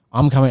know.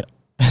 I'm coming.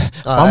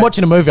 If I'm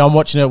watching a movie, I'm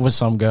watching it with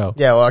some girl.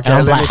 Yeah, well, okay. And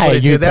I'm Let like, me hey, put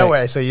it to you you that pick.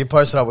 way. So you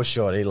posted up with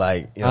Shorty,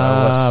 like, you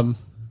know,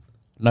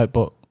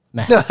 Notebook.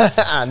 Nah,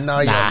 no,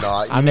 you're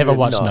not. I've never You're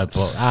watched not.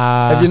 Notebook.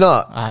 Have you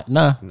not?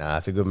 No. Nah,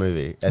 it's a good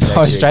movie. It's Oh, actually a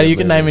Australia, good you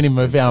can name movie. any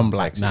movie. I'm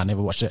like, nah,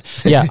 never watched it.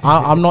 Yeah,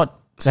 I'm not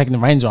taking the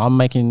reins. I'm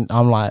like,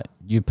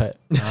 you pick.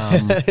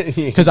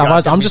 Because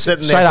guys I'm can be just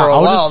sitting straight there up. for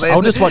a while, then.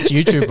 I'll just watch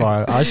YouTube,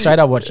 bro. I straight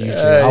up watch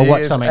YouTube. I'll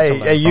watch something.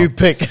 Hey, you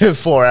pick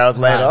 4 hours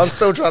later. Nah. I'm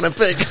still trying to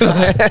pick.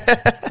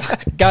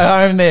 Go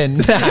home then.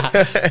 No,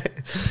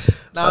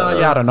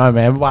 yeah, I don't know,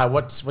 man. Why?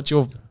 What's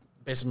your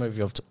best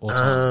movie of all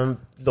time?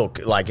 Look,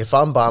 like, if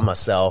I'm by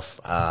myself,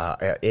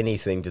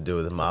 anything to do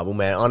with the Marvel,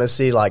 man,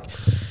 honestly, like,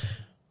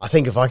 I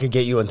think if I could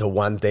get you into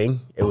one thing,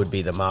 it would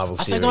be the Marvel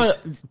series. It would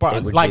be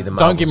the don't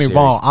Marvel get me series.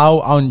 wrong,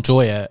 I'll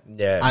enjoy it.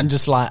 Yeah. I'm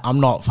just like, I'm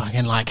not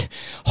fucking like,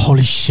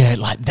 holy shit,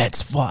 like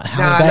that's how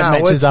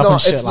that matches up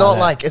and shit it's like not that.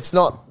 like it's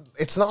not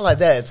like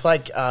that. It's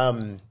like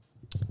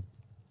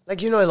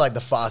you know, like the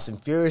Fast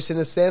and Furious in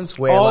a sense,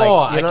 where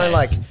like you know, okay.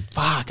 like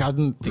fuck, I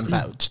didn't think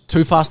that.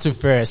 Too Fast, Too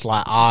Furious,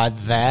 like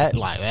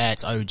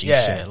that's OG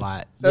shit.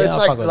 Like, so yeah, it's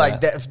I fuck with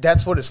like that.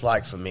 that's what it's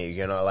like for me,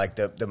 you know, like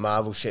the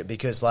Marvel shit,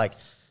 because like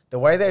the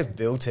way they've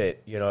built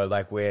it, you know,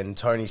 like when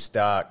Tony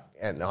Stark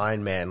and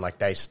Iron Man, like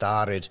they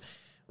started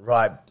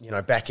right, you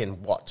know, back in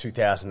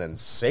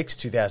 2006,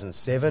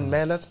 2007,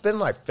 man, that's been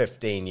like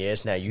 15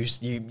 years now.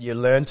 You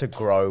learn to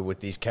grow with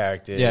these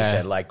characters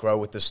and like grow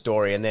with the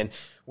story, and then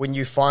when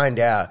you find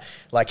out,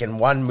 like in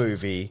one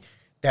movie,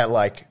 that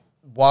like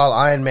while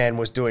Iron Man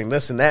was doing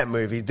this in that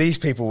movie, these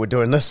people were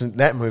doing this in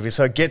that movie.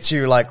 So it gets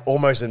you like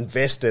almost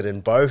invested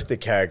in both the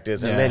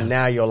characters. And then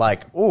now you're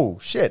like, oh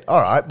shit,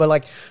 all right. But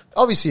like,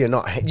 obviously you're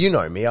not, you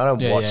know me, I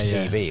don't watch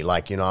TV.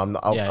 Like, you know, I'm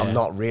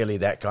not really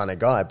that kind of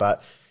guy.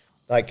 But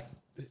like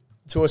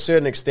to a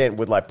certain extent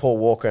with like Paul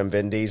Walker and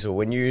Vin Diesel,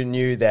 when you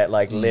knew that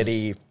like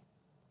Letty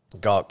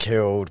got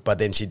killed, but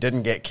then she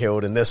didn't get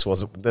killed, and this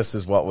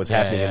is what was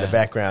happening in the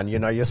background, you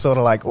know, you're sort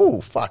of like,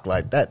 oh fuck,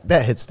 like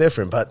that hits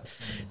different. But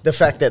the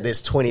fact that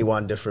there's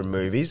 21 different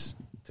movies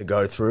to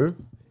go through,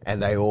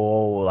 and they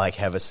all like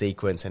have a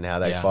sequence and how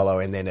they follow,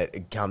 and then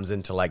it comes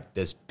into like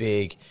this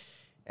big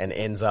and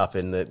ends up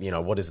in the, you know,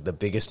 what is the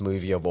biggest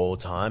movie of all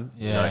time?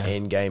 You know,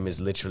 Endgame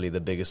is literally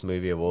the biggest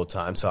movie of all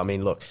time. So I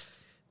mean, look,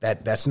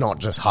 that's not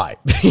just hype.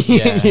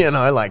 You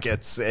know, like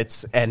it's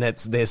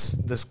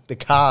the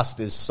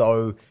cast is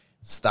so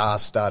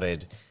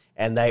star-studded,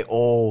 and they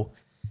all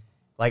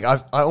like,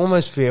 I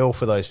almost feel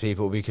for those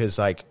people, because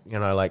like, you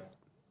know, like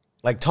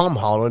Tom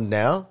Holland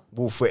now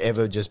will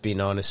forever just be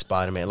known as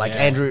Spider-Man. Like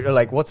Andrew,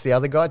 like what's the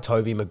other guy?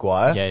 Tobey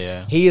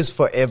Maguire. He is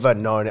forever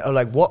known.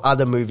 Like, what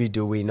other movie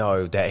do we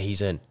know that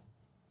he's in?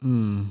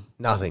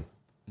 Nothing.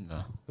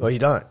 No. Well, you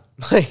don't.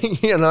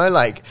 You know,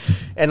 like,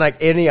 and like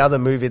any other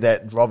movie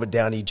that Robert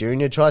Downey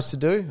Jr. tries to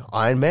do,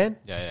 Iron Man.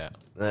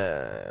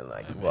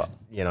 Like what,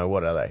 you know,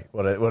 what are they?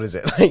 What is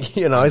it? Like,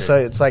 you know, so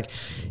it's like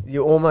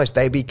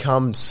they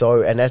become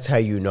so, and that's how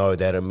you know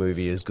that a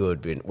movie is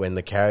good, when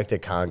the character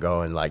can't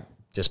go and like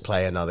just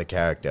play another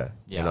character,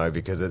 you know,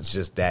 because it's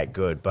just that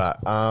good. But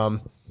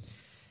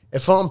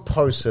if I'm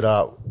posted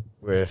up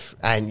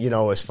and you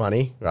know what's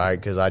funny, right?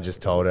 Because I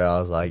just told her, I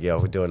was like, "Yo,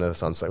 we're doing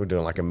this on, we're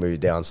doing like a movie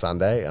day on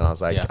Sunday," and I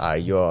was like,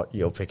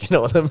 "You're picking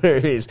all the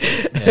movies,"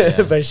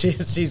 but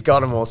she's got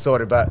them all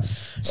sorted. But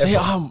see,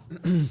 like,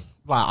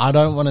 I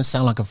don't want to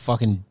sound like a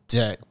fucking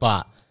dick,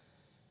 but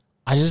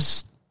I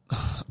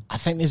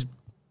think there's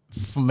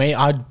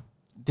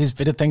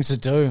better things to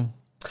do.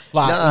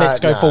 Like, let's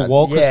go for a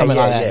walk or something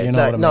like that. You know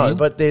what I mean? No,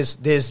 but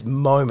there's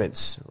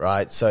moments,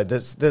 right? So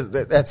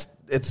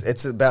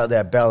it's about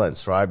that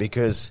balance, right?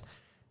 Because,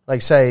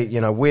 like, say, you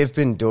know, we've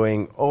been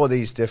doing all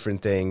these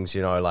different things,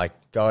 you know, like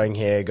going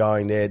here,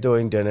 going there,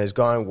 doing dinners,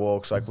 going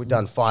walks. Like, we've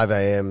done 5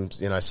 a.m.,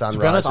 you know, sunrises.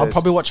 To be honest, I'll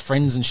probably watch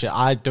Friends and shit.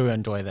 I do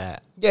enjoy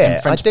that.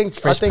 Yeah, I think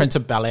Fresh Prince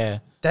of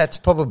Bel-Air. That's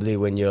probably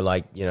when you're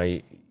like, you know,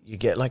 you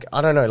get like,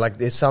 I don't know, like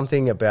there's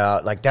something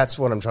about, like, that's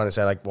what I'm trying to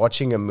say, like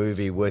watching a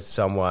movie with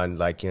someone,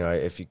 like, you know,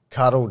 if you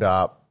cuddled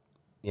up,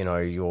 you know,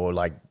 you're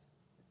like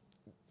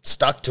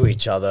stuck to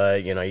each other,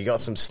 you know, you got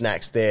some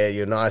snacks there,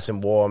 you're nice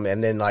and warm,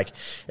 and then like,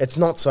 it's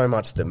not so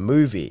much the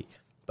movie,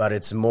 but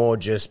it's more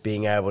just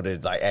being able to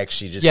like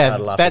actually just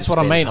cuddle up. That's what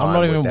I mean. I'm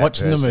not even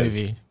watching the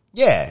movie.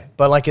 Yeah,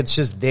 but like it's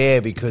just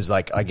there because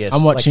like I guess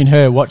I'm watching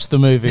her watch the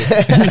movie.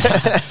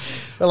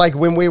 But like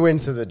when we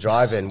went to the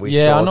drive-in, we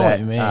saw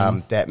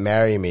that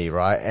Marry Me,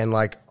 right? And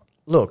like,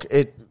 look,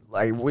 it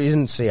like we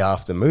didn't see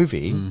half the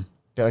movie.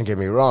 Don't get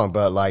me wrong,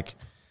 but like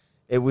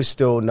it was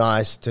still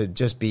nice to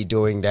just be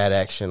doing that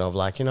action of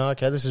like, you know,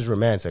 okay, this is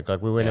romantic.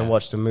 Like we went and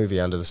watched a movie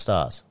under the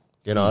stars.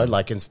 You know,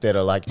 like instead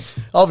of like,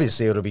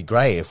 obviously it'll be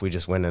great if we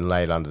just went and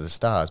laid under the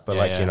stars.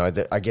 But you know,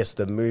 I guess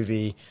the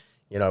movie,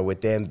 you know,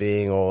 with them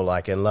being all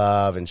like in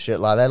love and shit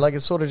like that, like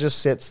it sort of just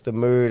sets the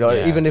mood. Or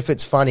even if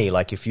it's funny,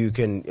 like if you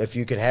can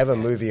have a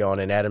movie on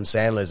and Adam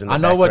Sandler's in the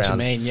background. I know what you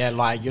mean. Yeah,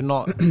 like you're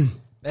not.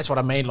 That's what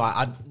I mean. Like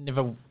I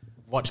never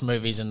watch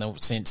movies in the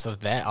sense of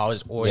that. I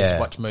was always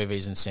watch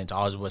movies in the sense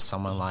I was with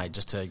someone like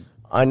just to.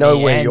 I know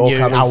where you're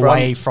coming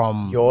away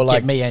from. You're like,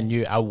 get me and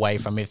you away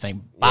from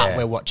everything, but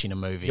we're watching a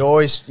movie.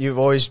 You've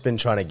always been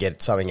trying to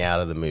get something out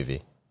of the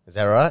movie. Is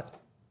that right?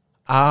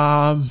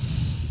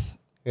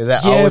 Because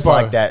I was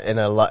like that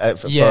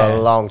for a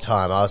long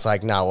time. I was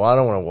like, no, well, I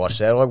don't want to watch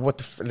that. Like,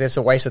 that's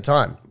a waste of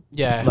time.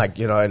 Yeah. Like,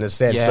 you know, in a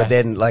sense. Yeah. But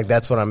then, like,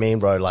 that's what I mean,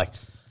 bro. Like,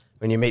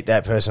 when you meet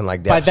that person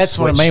like that. But that's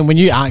what I mean. When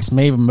you ask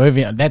me a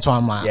movie, that's why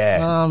I'm like,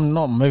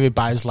 not a movie,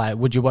 but it's like,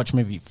 would you watch a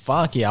movie?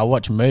 Fuck yeah, I'll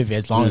watch a movie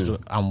as long as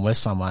I'm with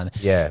someone.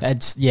 Yeah.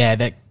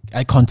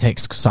 That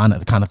context kind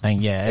of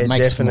thing. Yeah, it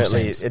makes more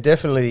sense. It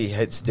definitely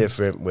hits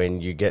different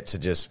when you get to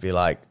just be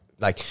like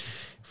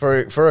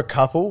for a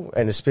couple,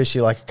 and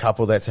especially like a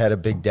couple that's had a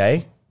big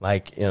day,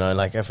 like, you know,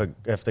 like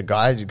if the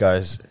guy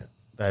goes,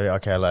 baby,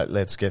 okay,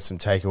 let's get some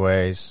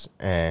takeaways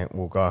and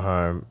we'll go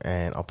home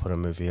and I'll put a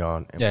movie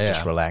on and we'll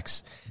just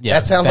relax. Yeah,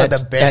 that sounds like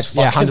the best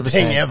fucking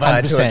thing ever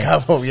 100%. To a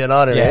couple, you know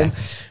what I mean?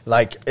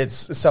 Like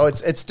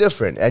it's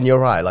different, and you're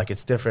right, like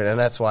it's different, and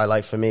that's why,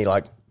 like, for me,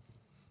 like,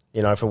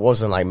 you know, if it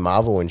wasn't like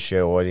Marvel and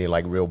shit or any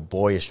like real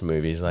boyish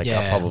movies, like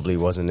I probably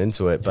wasn't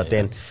into it, but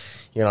then,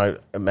 you know,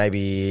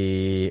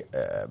 maybe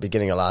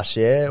beginning of last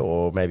year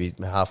or maybe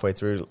halfway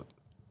through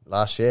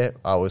last year,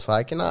 I was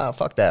like, you know,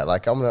 fuck that.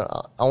 Like, I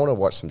want to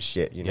watch some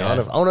shit, you know.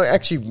 I want to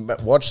actually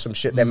watch some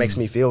shit that makes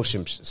me feel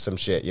some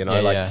shit, you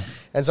know.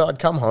 And so I'd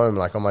come home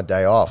like on my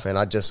day off, and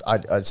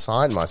I'd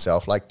sign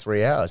myself like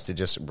 3 hours to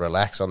just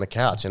relax on the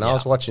couch, and I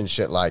was watching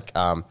shit like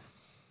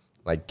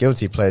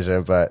guilty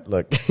pleasure. But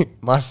look,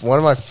 one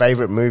of my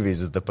favorite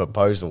movies is The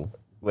Proposal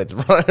with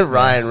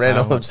Ryan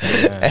Reynolds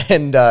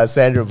and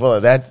Sandra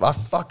Bullock. I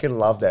fucking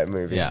love that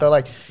movie. So,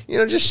 like, you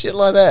know, just shit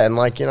like that. And,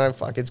 like, you know,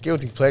 fuck, it's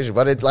guilty pleasure.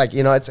 But, it, like,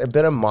 you know, it's a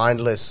bit of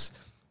mindless,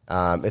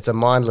 it's a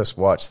mindless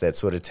watch that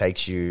sort of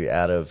takes you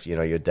out of, you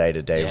know, your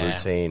day-to-day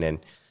routine and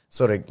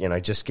sort of, you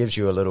know, just gives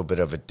you a little bit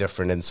of a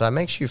different insight.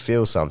 Makes you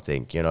feel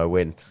something, you know,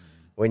 when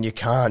you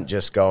can't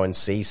just go and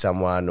see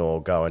someone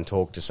or go and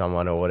talk to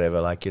someone or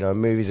whatever. Like, you know, a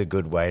movie's a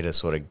good way to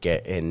sort of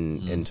get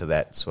into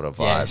that sort of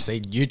vibe. Yeah,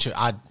 see,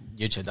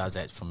 YouTube does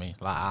that for me.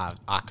 Like,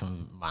 I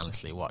can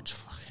mindlessly watch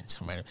fucking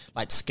some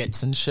like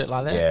skits and shit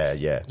like that.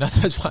 Yeah. You know,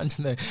 those ones,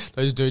 and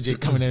those dudes are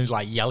coming in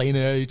like yelling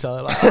at each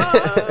other, like,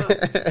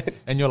 ah!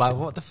 And you're like,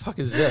 what the fuck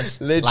is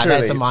this? Literally, like,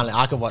 that's a mindless.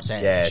 I could watch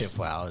that shit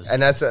for hours.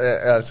 And that's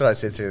what I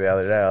said to you the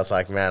other day. I was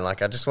like, man,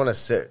 like, I just want to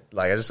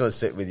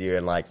sit with you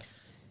and like,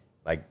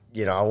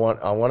 you know,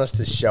 I want us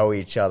to show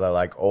each other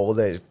like all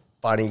the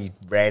funny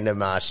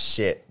random ass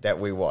shit that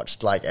we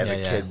watched like as a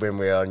kid when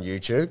we were on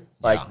YouTube.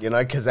 Like, you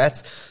know, because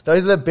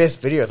those are the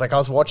best videos. Like, I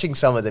was watching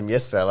some of them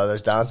yesterday, like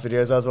those dance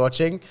videos I was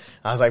watching.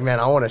 I was like, man,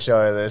 I want to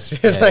show you this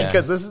shit.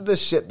 Because this is the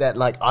shit that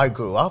like I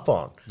grew up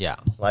on. Yeah.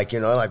 Like, you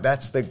know, like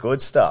that's the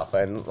good stuff.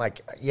 And like,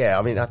 yeah,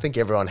 I mean, I think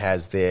everyone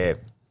has their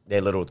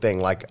little thing.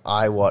 Like,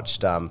 I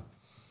watched, I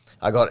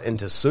got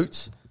into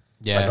Suits.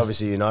 Yeah. Like,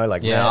 obviously, you know,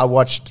 like, man, I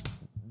watched,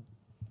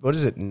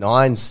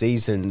 9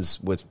 seasons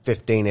with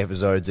 15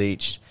 episodes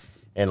each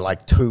in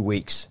like 2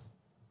 weeks.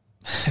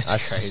 I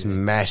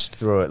smashed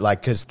through it, like,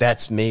 because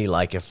that's me.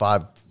 Like, if I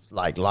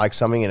like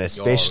something, and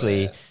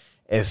especially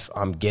if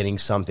I'm getting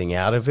something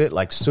out of it.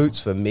 Like Suits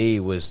for me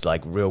was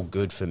like real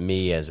good for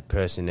me as a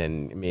person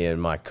and me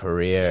and my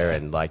career,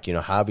 and like, you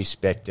know, Harvey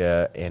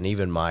Specter and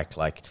even Mike,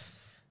 like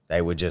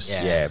they were just,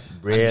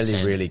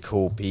 really, really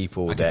cool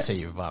people. I can see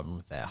you vibing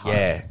with that.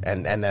 Yeah,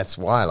 and that's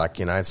why, like,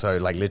 you know, so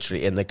like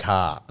literally in the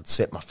car, I'd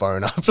set my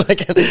phone up,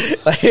 like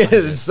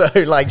it's so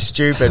like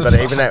stupid, but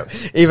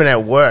even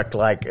at work,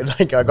 like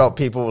I got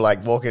people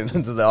like walking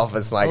into the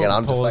office, like, and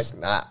I'm just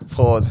like, nah,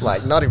 pause,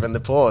 like not even the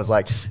pause,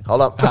 like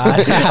hold up,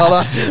 hold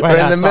on, we're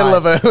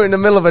in the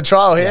middle of a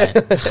trial here.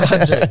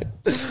 Yeah.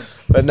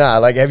 But nah,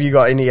 like, have you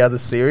got any other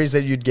series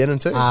that you'd get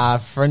into?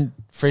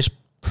 Fresh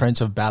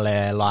Prince of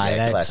Bel-Air, like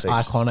that's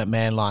classics. Iconic,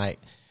 man. Like,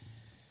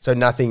 so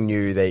nothing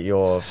new that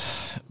you're.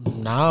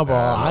 Nah, bro.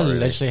 I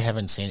literally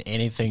haven't seen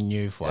anything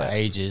new for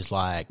ages.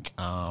 Like,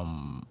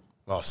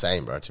 well,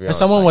 same, bro. To be honest,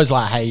 someone was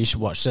like, "Hey, you should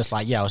watch this."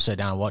 Like, yeah, I'll sit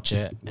down and watch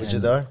it. Would you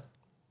though?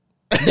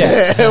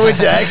 Yeah, would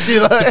you actually?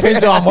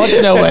 Depends who I'm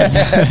watching it with.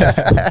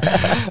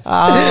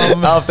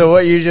 After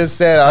what you just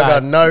said, I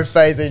got no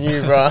faith in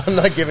you, bro. I'm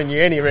not giving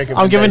you any recommendations.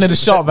 I'm giving it a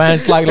shot, man.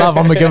 It's like love.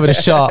 I'm gonna give it a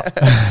shot.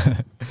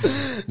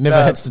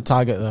 Never hits the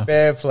target though.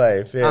 Fair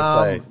play.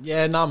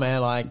 Yeah, no,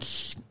 man. Like,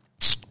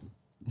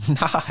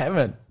 I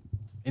haven't.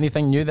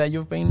 Anything new that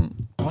you've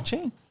been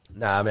watching?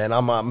 Nah, man.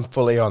 I'm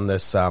fully on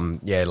this.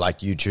 Like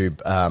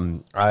YouTube.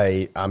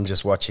 I'm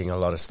just watching a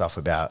lot of stuff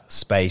about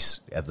space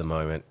at the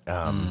moment.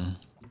 I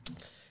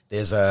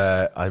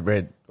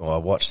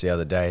watched the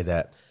other day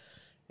that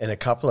in a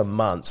couple of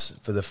months,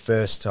 for the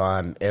first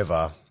time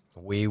ever,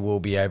 we will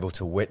be able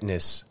to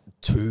witness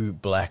 2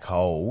 black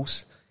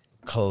holes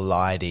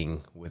colliding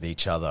with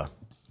each other.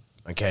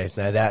 Okay,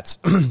 now that's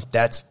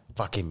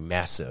fucking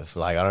massive.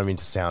 Like, I don't mean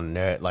to sound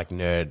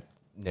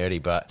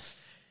nerdy, but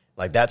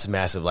like that's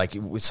massive. Like,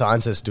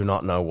 scientists do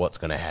not know what's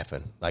going to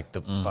happen. Like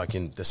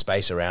the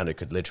space around it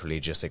could literally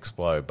just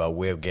explode, but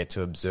we'll get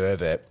to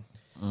observe it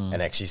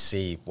and actually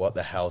see what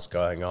the hell's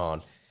going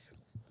on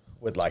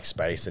with like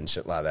space and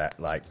shit like that.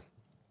 Like,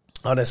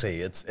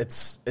 honestly, it's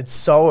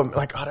so,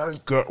 like, I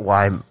don't get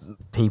why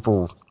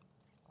people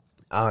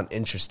aren't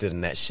interested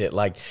in that shit.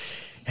 Like,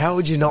 how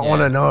would you not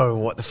want to know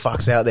what the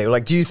fuck's out there?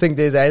 Like, do you think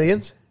there's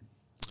aliens?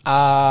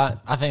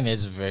 I think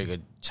there's a very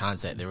good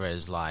chance that there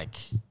is. Like,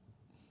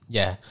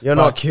 yeah, you're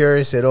not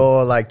curious at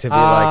all, like, to be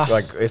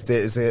like if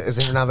is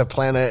there another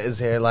planet? Is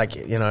there, like,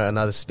 you know,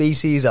 another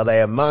species? Are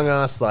they among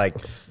us? Like,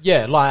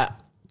 yeah, like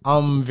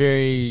I'm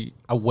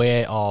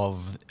aware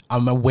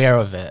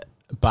of it,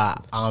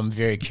 but I'm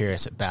very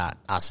curious about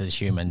us as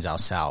humans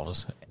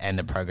ourselves and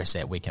the progress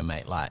that we can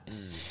make. Like,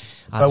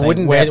 but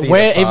wouldn't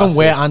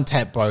we're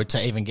Untapped, bro,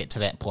 to even get to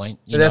that point.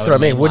 That's what I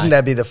mean. Wouldn't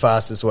that be the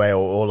fastest way,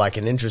 or like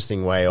an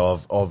interesting way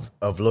of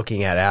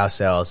looking at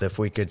ourselves if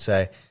we could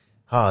say,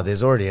 oh,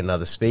 there's already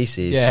another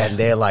species and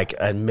they're like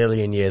 1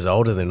 million years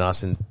older than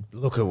us, and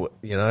look at what,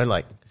 you know,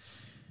 like.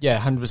 Yeah,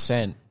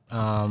 100%.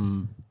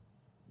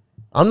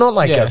 I'm not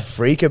like a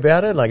freak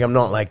about it. Like, I'm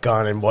not like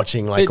going and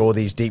watching like all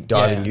these deep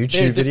diving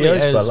YouTube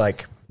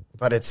videos,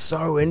 but it's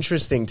so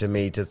interesting to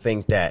me to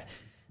think that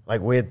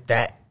like we're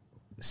that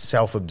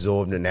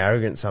self-absorbed and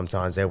arrogant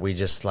sometimes that we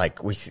just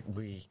like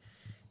we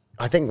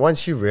I think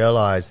once you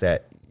realize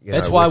that, you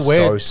that's know, why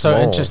we're so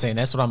small. interesting.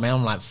 That's what I mean.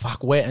 I'm like,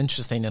 fuck, we're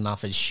interesting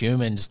enough as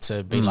humans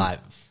to be like,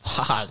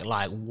 fuck,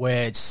 like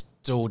we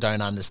still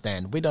don't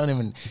understand. We don't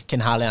even can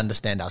hardly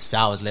understand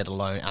ourselves, let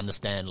alone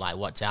understand like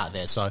what's out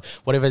there. So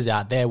whatever's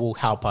out there will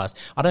help us.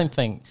 I don't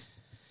think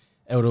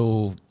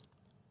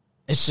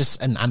it's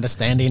just an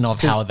understanding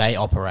of how they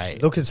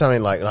operate. Look at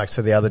something like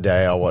so the other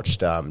day I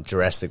watched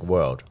Jurassic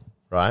World.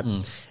 Right.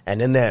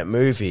 And in that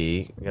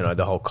movie, you know,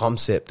 the whole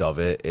concept of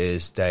it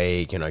is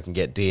they, you know, can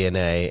get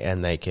DNA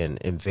and they can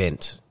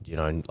invent, you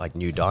know, like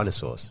new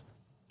dinosaurs.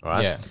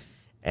 Right.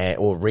 Yeah.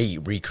 Or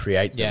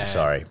recreate them.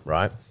 Sorry.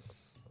 Right.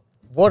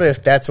 What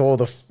if that's all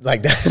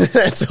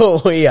that's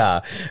all we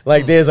are?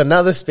 Like, there's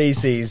another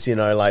species, you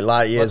know, like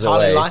light years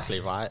away. Highly likely,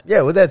 right?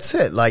 Yeah. Well, that's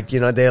it. Like, you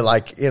know, they're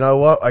like, you know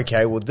what?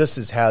 Okay. Well, this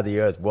is how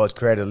the Earth was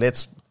created.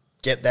 Let's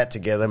get that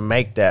together,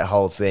 make that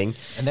whole thing.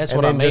 And that's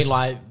what I mean.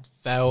 Like,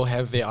 they'll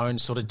have their own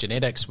sort of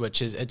genetics,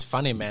 which is, it's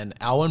funny, man.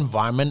 Our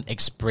environment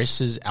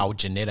expresses our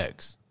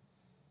genetics.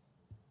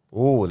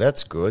 Oh,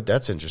 that's good.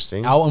 That's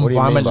interesting. Our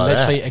environment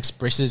literally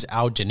expresses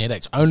our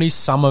genetics. Only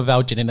some of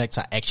our genetics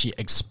are actually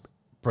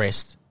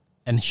expressed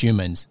in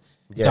humans.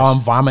 It's our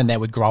environment that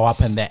we grow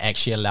up in that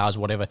actually allows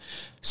whatever.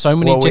 So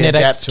many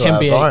genetics can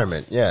be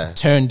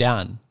turned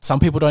down. Some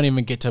people don't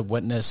even get to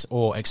witness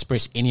or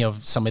express any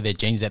of some of their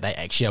genes that they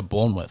actually are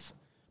born with.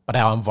 But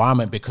our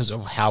environment, because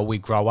of how we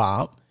grow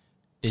up,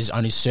 there's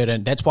only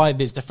certain. That's why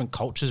there's different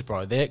cultures,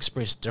 bro. They're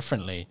expressed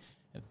differently.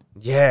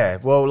 Yeah,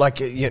 well, like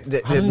it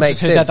makes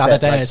sense. That the other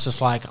day, like, it's just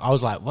like I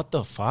was like, "What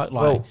the fuck?"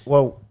 Like,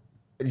 well,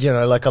 you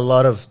know, like a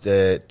lot of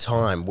the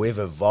time we've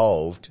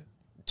evolved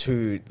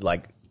to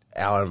like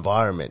our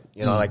environment.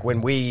 You know, like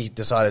when we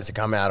decided to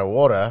come out of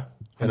water,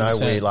 you know,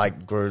 100%. We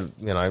like grew,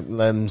 you know,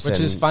 limbs.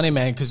 Which is funny,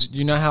 man, because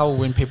you know how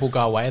when people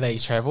go away, they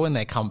travel and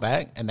they come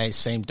back and they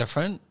seem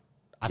different.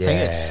 I think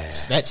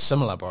that's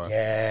similar, bro.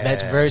 Yeah.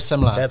 That's very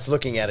similar. That's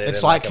looking at it. It's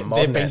in like a they've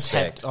modern been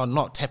aspect. tapped, or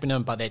not tapping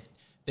them, but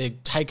they're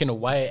taken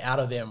away out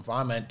of their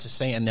environment to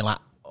see, and they're like,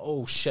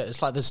 oh shit,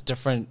 it's like this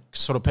different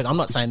sort of person. I'm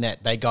not saying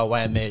that they go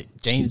away and their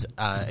genes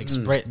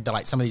express, they're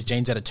like some of these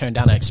genes that are turned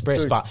down are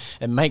expressed, but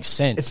it makes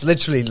sense. It's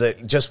literally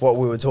just what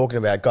we were talking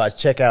about. Guys,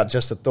 check out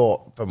Just a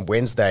Thought from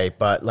Wednesday,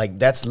 but like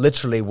that's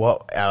literally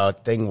what our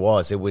thing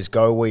was. It was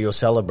go where you're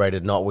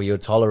celebrated, not where you're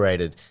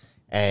tolerated.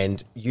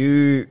 And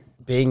you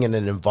being in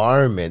an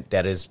environment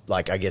that is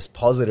like, I guess,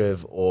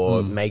 positive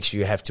or makes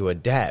you have to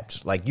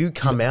adapt, like you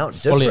come out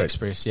different. Fully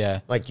expressed, yeah.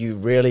 Like you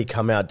really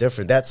come out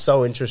different. That's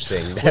so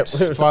interesting.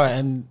 Bro,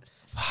 and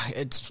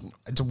it's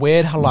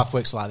weird how life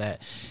works like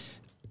that.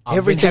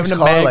 Everything's I've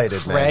been having correlated,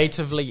 a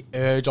creatively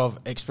urge of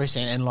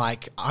expressing, and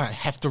like I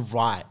have to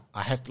write.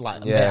 I have to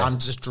like, Yeah. I'm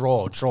just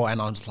draw,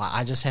 and I'm just like,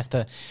 I just have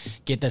to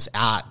get this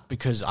out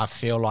because I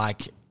feel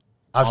like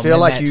I feel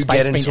like you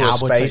get into a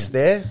space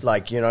there,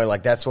 like, you know,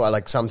 like that's why,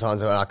 like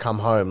sometimes when I come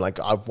home, like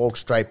I walk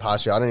straight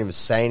past you, I don't even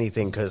say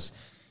anything because,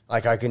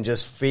 like, I can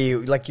just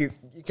feel, like you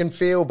can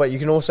feel, but you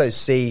can also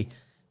see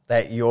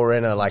that you're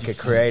in a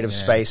creative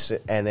space,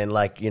 and then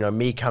like, you know,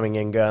 me coming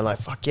in going like,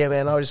 fuck yeah,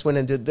 man, I just went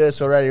and did this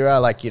already, right?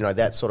 Like, you know,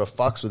 that sort of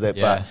fucks with it,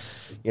 but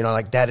you know,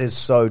 like that is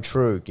so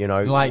true, you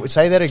know. Like,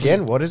 say that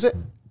again. What is it?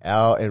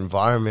 Our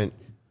environment.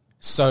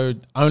 So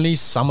only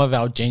some of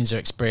our genes are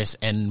expressed,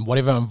 and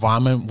whatever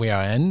environment we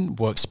are in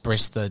will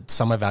express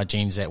some of our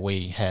genes that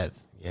we have.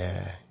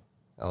 Yeah,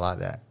 I like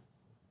that.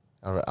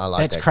 I like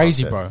That's that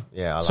crazy, concept. bro.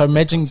 Yeah, I like so that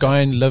imagine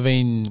concept.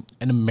 living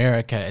in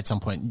America at some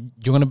point.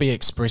 You're going to be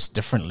expressed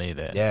differently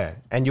there. Yeah,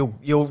 and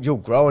you'll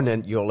grow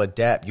and you'll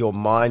adapt. Your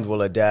mind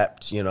will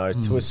adapt, you know,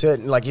 to a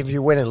certain, like if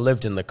you went and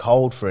lived in the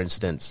cold, for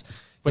instance,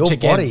 your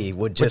body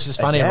would just Which is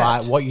funny,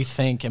 adapt. right? What you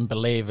think and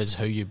believe is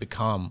who you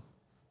become.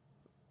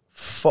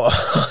 Like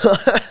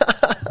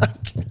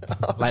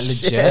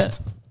legit.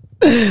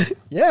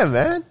 Yeah,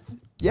 man.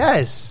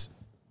 Yes.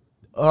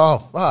 Oh,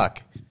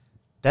 fuck.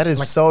 That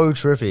is so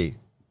trippy.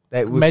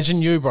 That would,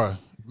 Imagine you, bro.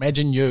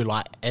 Imagine you,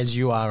 like, as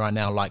you are right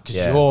now, like,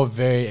 because you're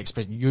very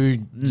expressive.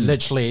 You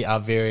literally are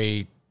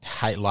very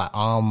hate, like,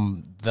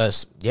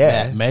 this.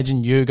 Yeah. That.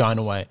 Imagine you going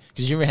away,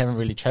 because you haven't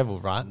really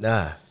traveled, right?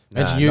 nah.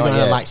 Imagine nah, you not going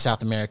yet. to, like,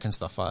 South America and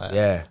stuff like that.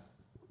 Yeah.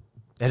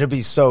 That'd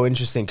be so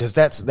interesting because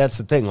that's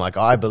the thing. Like,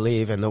 I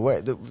believe, and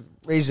the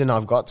reason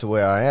I've got to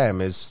where I am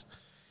is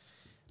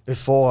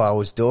before I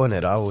was doing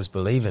it, I was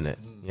believing it,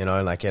 you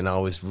know, like, and I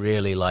was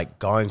really like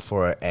going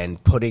for it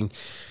and putting,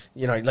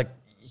 you know, like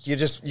you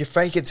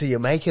fake it till you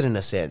make it in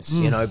a sense,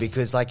 you know,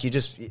 because like you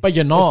just, But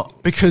you're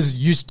not, because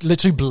you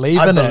literally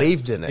believe in it. I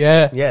believed in it.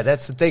 Yeah. Yeah.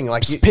 That's the thing.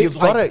 Like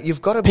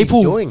you've got to be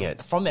people doing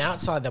it. From the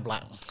outside, they're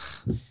like,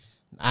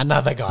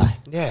 another guy.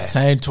 Yeah.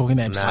 Saying, talking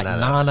that. It's No, like,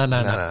 no.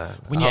 no.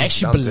 When you I'm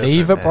actually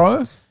believe different, it,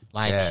 bro,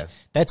 like, Yeah.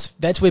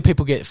 that's where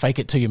people get fake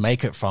it till you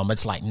make it from.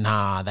 It's like,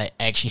 nah, they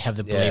actually have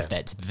the belief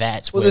Yeah.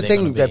 that's Well, where the they're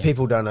gonna thing be. that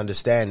people don't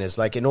understand is,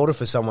 like, in order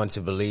for someone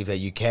to believe that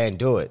you can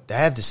do it, they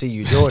have to see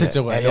you doing to it.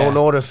 do it, And yeah. in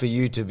order for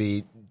you to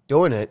be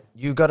doing it,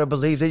 you got to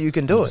believe that you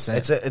can do it.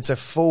 100%. It's a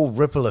full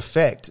ripple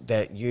effect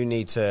that you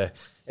need to.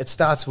 It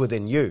starts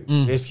within you.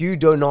 If you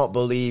do not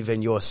believe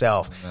in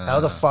yourself, how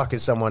the fuck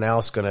is someone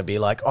else going to be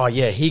like, oh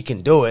yeah, he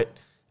can do it?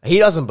 He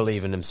doesn't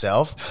believe in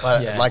himself,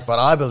 but but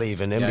I believe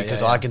in him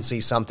because I can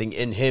see something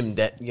in him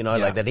that, you know,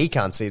 like that he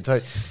can't see.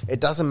 So it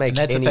doesn't make And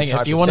that's any the thing.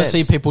 type If you of want to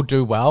sense. see people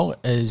do well,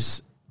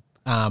 is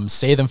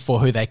see them for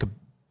who they could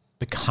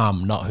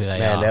become, not who they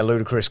Man, are. that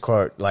ludicrous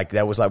quote, like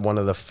that was like one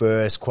of the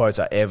first quotes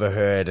I ever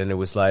heard, and it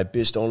was like,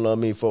 "Bitch, don't love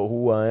me for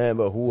who I am,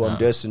 but who I'm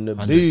destined to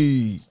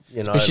be." You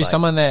know, Especially like,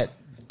 someone that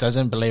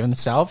doesn't believe in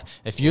themselves.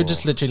 If you're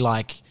just literally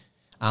like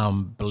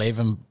believe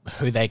in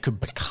who they could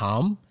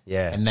become,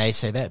 and they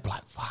say that,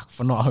 like, fuck,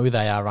 for not who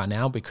they are right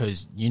now,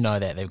 because you know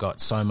that they've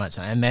got so much,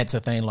 and that's the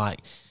thing.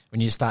 Like,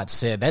 when you start to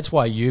say it, that's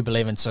why you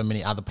believe in so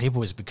many other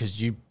people, is because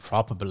you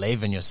proper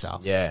believe in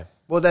yourself. Yeah.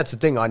 Well, that's the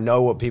thing. I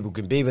know what people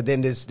can be, but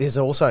then there's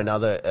also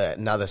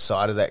another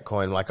side of that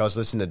coin. Like, I was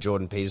listening to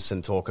Jordan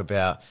Peterson talk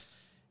about.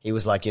 He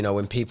was like, you know,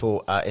 when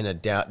people are in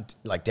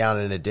down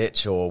in a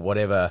ditch or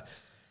whatever,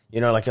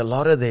 you know, like a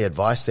lot of the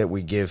advice that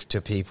we give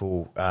to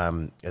people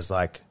is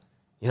like,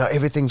 you know,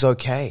 everything's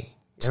okay.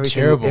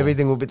 Terrible.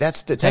 Everything will be.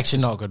 That's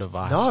actually not good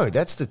advice. No,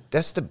 that's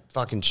the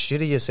fucking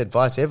shittiest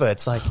advice ever.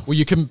 It's like, well,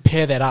 you can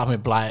pair that up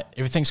and be like,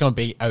 everything's going to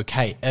be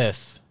okay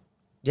if.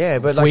 yeah,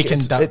 but If like we can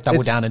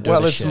double down and do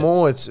this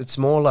shit. It's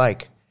more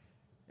like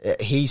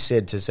he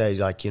said to say,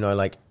 like, you know,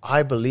 like,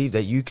 I believe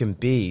that you can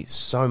be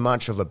so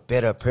much of a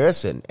better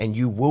person, and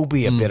you will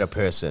be a better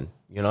person.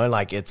 You know,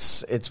 like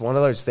it's one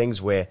of those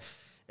things where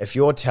if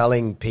you're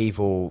telling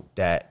people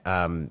that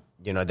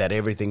you know, that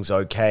everything's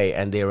okay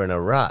and they're in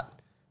a rut,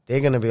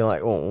 they're going to be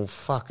like, oh,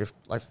 fuck,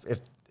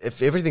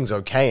 if everything's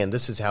okay and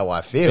this is how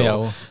I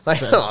feel, like,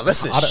 oh,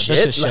 this is shit.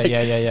 This is shit. Like,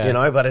 Yeah. You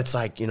know, but it's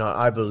like, you know,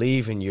 I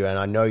believe in you and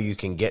I know you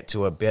can get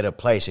to a better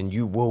place and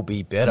you will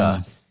be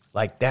better.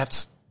 Like,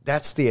 that's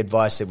the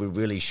advice that we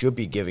really should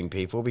be giving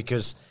people,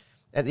 because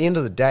at the end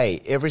of the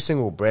day, every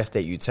single breath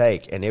that you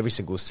take and every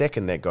single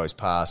second that goes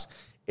past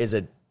is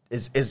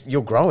is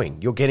you're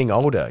growing, you're getting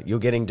older, you're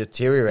getting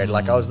deteriorated.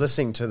 Like I was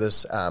listening to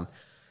this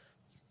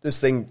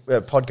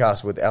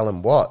podcast with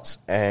Alan Watts,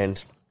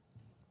 and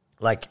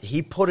like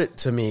he put it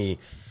to me.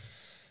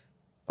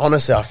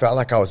 Honestly, I felt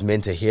like I was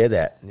meant to hear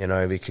that, you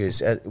know,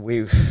 because I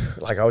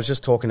was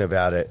just talking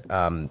about it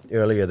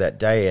earlier that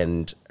day,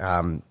 and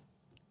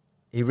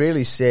he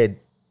really said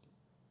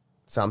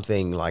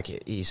something like,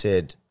 he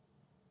said,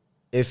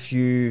 if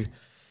you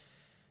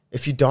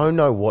don't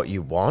know what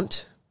you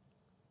want,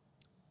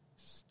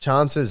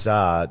 chances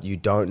are you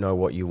don't know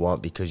what you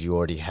want because you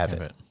already have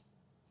it,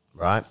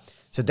 right?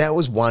 So that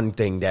was one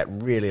thing that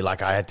really,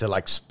 like, I had to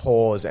like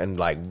pause and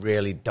like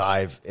really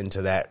dive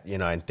into that, you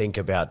know, and think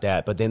about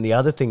that. But then the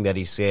other thing that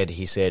he said,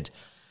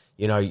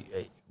 you know,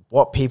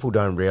 what people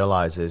don't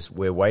realize is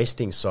we're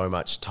wasting so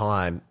much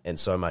time and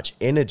so much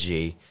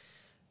energy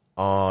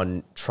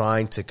on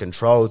trying to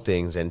control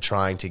things and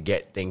trying to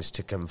get things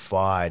to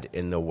confide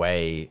in the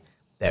way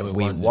that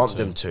we want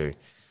them to.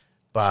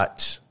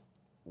 But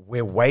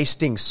we're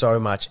wasting so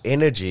much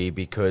energy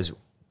because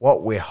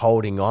what we're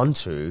holding on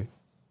to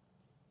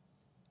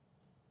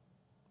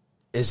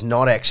is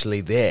not actually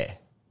there.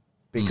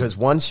 Because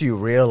once you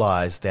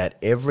realize that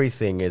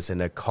everything is in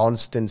a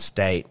constant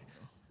state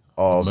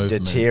of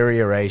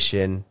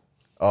deterioration,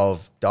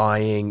 of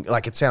dying,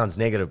 like it sounds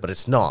negative, but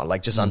it's not.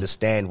 Like just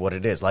understand what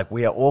it is. Like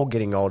we are all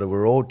getting older,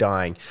 we're all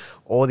dying,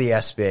 all the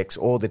aspects,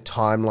 all the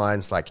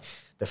timelines, like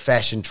the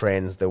fashion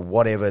trends, the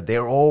whatever,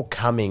 they're all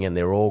coming and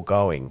they're all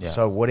going. Yeah.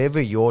 So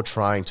whatever you're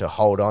trying to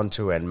hold on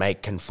to and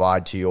make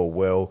confide to your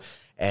will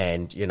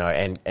and, you know,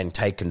 and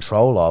take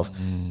control of,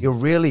 you're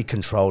really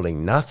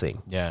controlling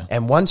nothing. Yeah.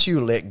 And once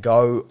you let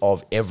go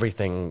of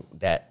everything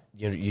that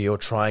you're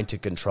trying to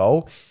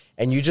control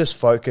and you just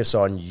focus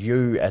on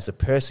you as a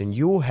person,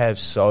 you'll have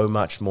so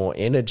much more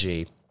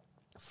energy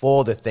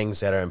for the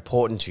things that are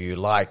important to you,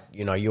 like,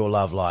 you know, your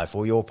love life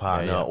or your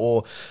partner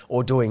or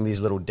doing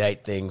these little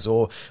date things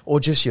or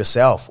just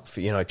yourself,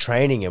 you know,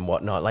 training and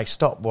whatnot. Like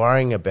stop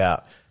worrying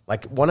about,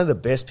 like one of the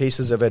best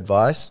pieces of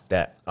advice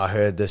that I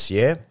heard this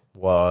year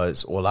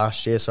was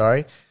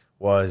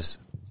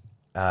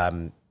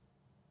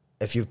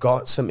if you've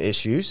got some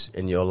issues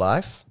in your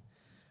life,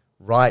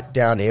 write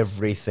down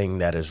everything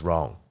that is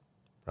wrong,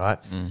 right?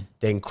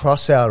 Then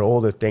cross out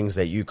all the things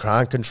that you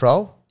can't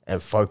control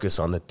and focus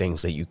on the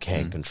things that you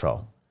can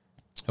control.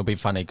 It'll be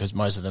funny because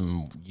most of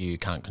them you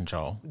can't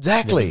control.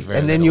 Exactly.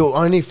 And then you'll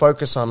only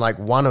focus on like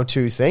one or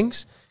two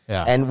things.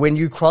 Yeah. And when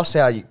you cross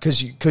out,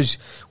 because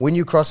when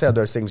you cross out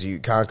those things you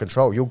can't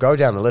control, you'll go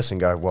down the list and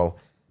go, well,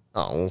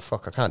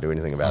 fuck, I can't do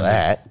anything about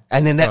that.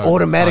 And then that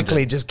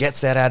automatically just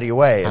gets that out of your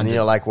way. And then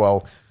you're like,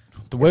 well,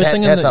 the worst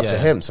thing that's up to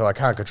him, so I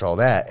can't control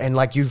that. And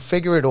like you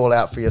figure it all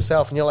out for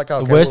yourself and you're like,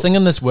 okay. The worst thing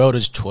in this world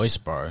is choice,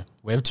 bro.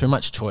 We have too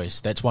much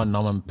choice. That's why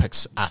no one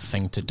picks a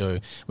thing to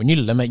do. When you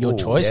limit your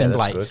choice and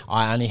like,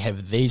 I only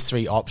have these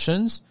 3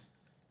 options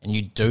and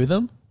you do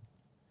them,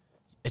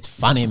 it's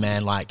funny,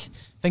 man. Like,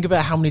 think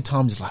about how many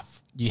times like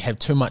you have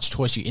too much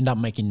choice, you end up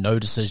making no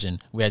decision.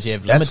 Whereas you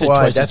have limited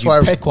choices,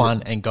 you pick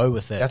one and go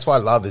with it. That's why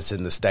love is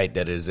in the state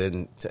that it is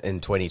in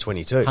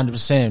 2022.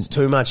 100%. It's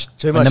too much.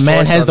 When the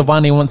man has the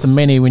one, he wants the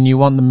many. When you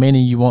want the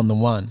many, you want the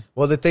one.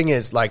 Well, the thing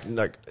is, like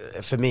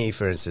for me,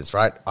 for instance,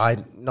 right?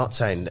 I'm not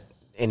saying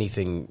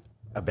anything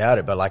about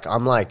it, but like I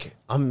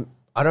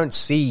don't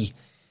see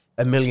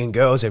a million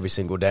girls every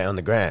single day on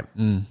the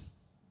gram.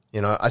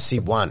 You know, I see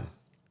one.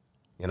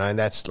 You know, and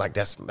that's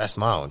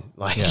my own.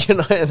 Like, you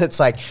know, and it's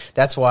like,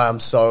 that's why I'm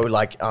so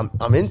like,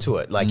 I'm into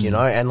it. Like, you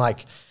know, and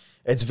like,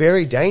 it's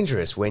very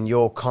dangerous when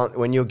you're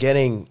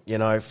getting, you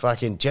know,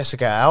 fucking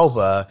Jessica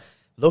Alba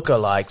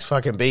lookalikes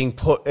fucking being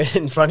put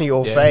in front of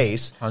your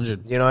face.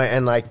 100. You know,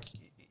 and like,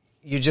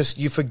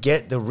 you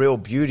forget the real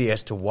beauty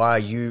as to why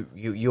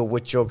you're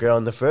with your girl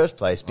in the first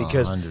place.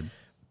 Because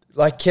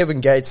like Kevin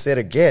Gates said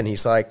again,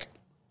 he's like,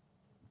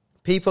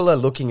 people are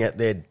looking at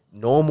their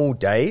normal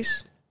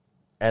days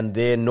and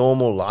their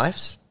normal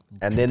lives,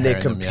 and then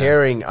they're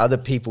comparing other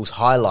people's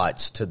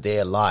highlights to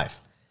their life.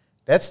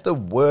 That's the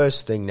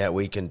worst thing that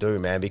we can do,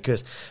 man,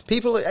 because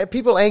people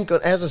ain't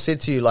going to, as I said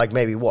to you, like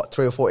maybe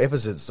 3 or 4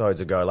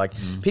 episodes ago, like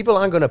people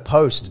aren't going to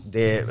post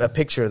a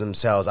picture of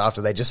themselves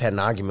after they just had an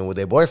argument with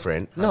their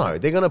boyfriend. No,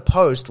 they're going to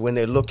post when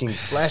they're looking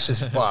flash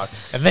as fuck.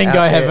 And then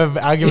go have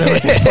an argument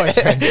with their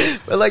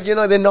boyfriend. But like, you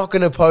know, they're not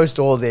going to post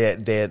all their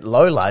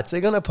lowlights.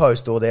 They're going to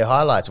post all their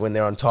highlights when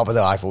they're on top of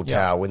the Eiffel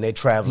Tower, when they're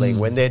traveling,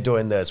 when they're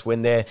doing this,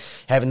 when they're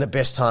having the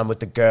best time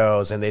with the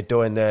girls and they're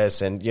doing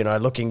this and, you know,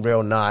 looking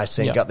real nice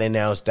and got their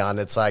nails done.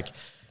 It's like,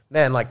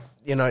 man, like,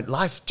 you know,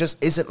 life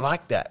just isn't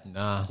like that.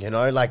 Nah. You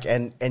know, like,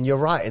 and you're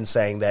right in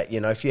saying that, you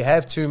know, if you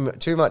have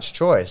too much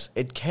choice,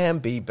 it can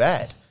be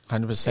bad.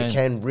 100%. It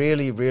can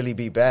really, really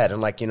be bad.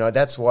 And like, you know,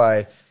 that's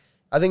why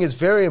I think it's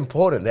very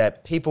important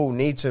that people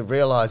need to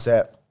realize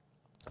that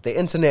the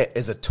internet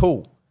is a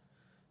tool.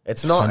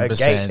 It's not 100%. A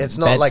game. It's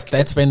not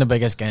that's been the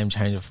biggest game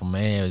changer for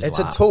me. It's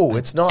like, a tool.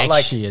 It's not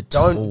like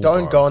don't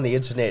go on the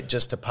internet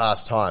just to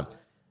pass time.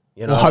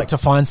 You know, hope to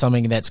find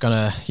something that's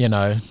gonna, you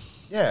know,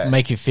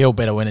 make you feel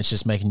better when it's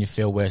just making you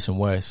feel worse and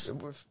worse.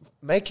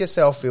 Make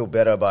yourself feel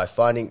better by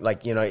finding,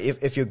 like, you know,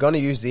 if you're going to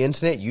use the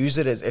internet, use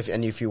it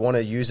and if you want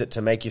to use it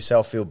to make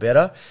yourself feel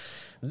better,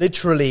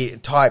 literally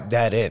type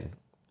that in.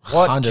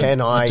 What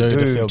can I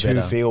do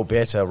to feel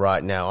better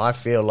right now? I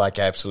feel like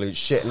absolute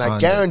shit. And I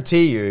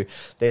guarantee you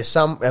there's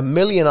a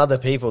million other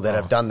people that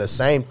have done the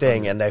same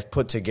thing and they've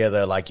put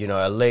together, like, you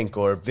know, a link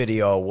or a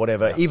video or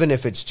whatever, even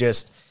if it's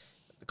just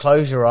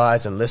close your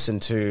eyes and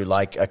listen to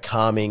like a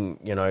calming,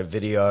 you know,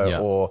 video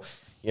or,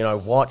 you know,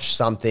 watch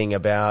something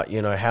about,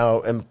 you know,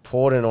 how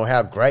important or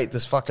how great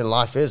this fucking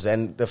life is.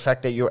 And the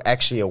fact that you're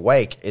actually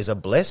awake is a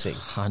blessing.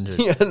 100.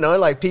 You know,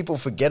 like people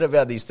forget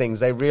about these things.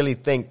 They really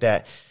think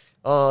that,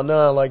 oh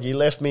no, like you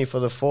left me for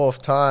the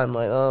 4th time.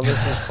 Like, oh,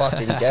 this is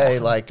fucking gay.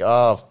 Like,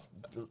 oh,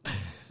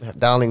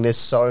 darling, there's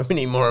so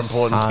many more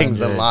important things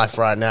in life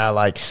right now.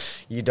 Like,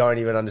 you don't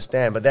even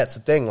understand. But that's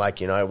the thing.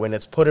 Like, you know, when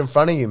it's put in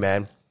front of you,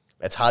 man,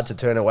 it's hard to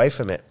turn away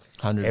from it.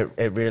 100.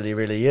 It really,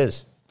 really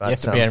is. But, you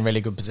have to be in a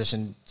really good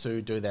position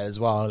to do that as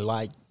well.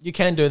 Like, you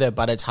can do that,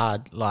 but it's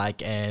hard.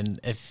 Like, and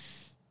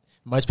if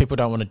most people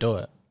don't want to do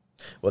it.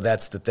 Well,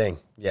 that's the thing.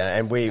 Yeah,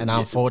 and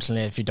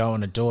unfortunately, if you don't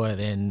want to do it,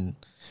 then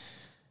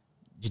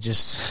you're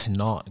just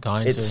not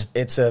going to.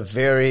 It's a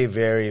very,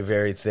 very,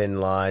 very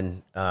thin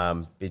line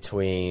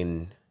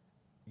between,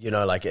 you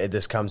know, like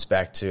this comes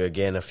back to,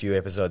 again, a few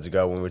episodes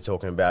ago when we were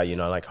talking about, you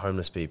know, like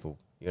homeless people.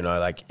 You know,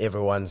 like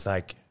everyone's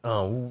like,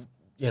 oh,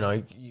 you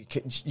know, you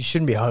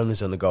shouldn't be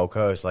homeless on the Gold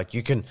Coast. Like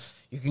you can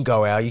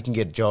go out, you can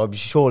get a job.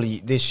 Surely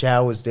there's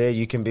showers there.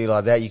 You can be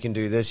like that. You can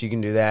do this. You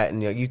can do that,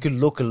 and you could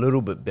look a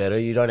little bit better.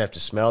 You don't have to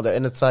smell that.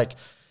 And it's like,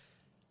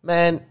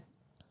 man,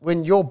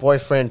 when your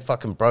boyfriend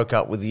fucking broke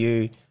up with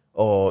you,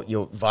 or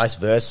your vice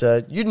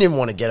versa, you didn't even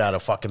want to get out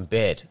of fucking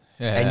bed,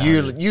 and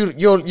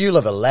you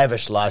live a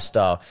lavish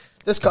lifestyle.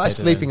 This guy's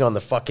sleeping on the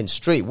fucking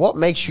street. What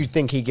makes you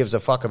think he gives a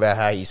fuck about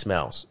how he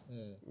smells?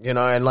 You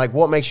know, and like,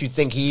 what makes you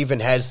think he even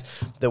has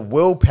the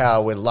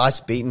willpower when life's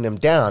beating him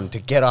down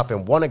to get up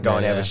and want to go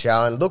and have a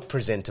shower and look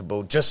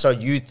presentable just so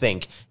you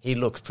think he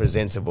looks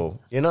presentable?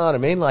 You know what I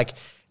mean? Like,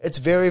 it's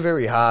very,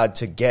 very hard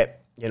to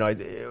get, you know,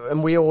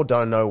 and we all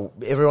don't know.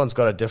 Everyone's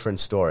got a different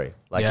story.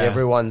 Like,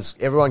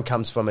 everyone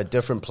comes from a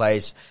different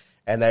place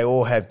and they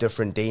all have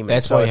different demons.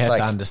 That's what you have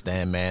to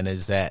understand, man,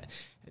 is that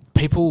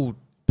people,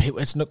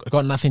 it's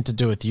got nothing to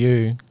do with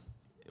you.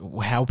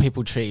 How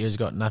people treat you has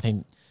got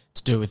nothing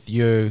to do with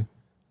you.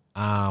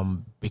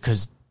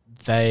 Because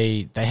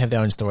they have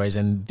their own stories,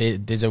 and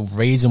there's a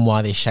reason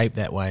why they're shaped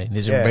that way.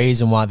 There's a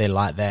reason why they're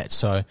like that.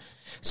 So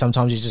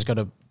sometimes you just got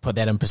to put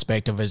that in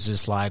perspective. It's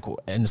just like,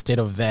 instead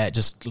of that,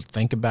 just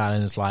think about it.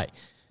 And it's like,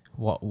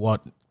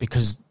 what?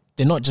 Because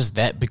they're not just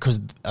that because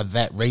of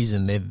that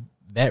reason. They're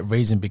that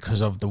reason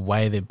because of the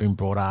way they've been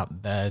brought up,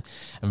 the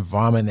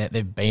environment that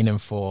they've been in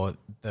for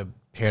the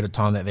period of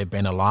time that they've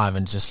been alive,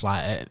 and just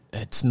like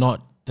it's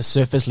not. The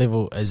surface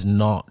level is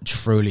not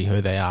truly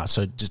who they are.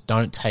 So just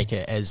don't take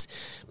it as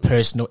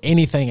personal,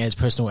 anything as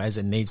personal as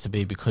it needs to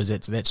be, because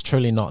that's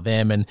truly not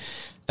them. And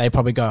they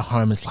probably go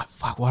home, it's like,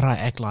 fuck, why did I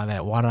act like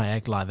that? Why did I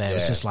act like that? Yeah.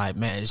 It's just like,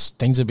 man,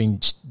 things have been,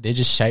 they're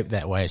just shaped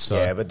that way. So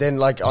yeah, but then,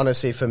 like,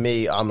 honestly, for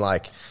me, I'm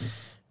like,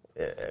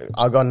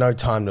 I've got no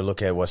time to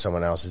look at what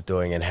someone else is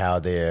doing and how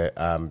they're,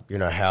 you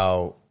know,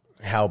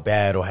 how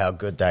bad or how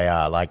good they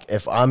are. Like,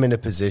 if I'm in a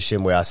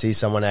position where I see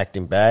someone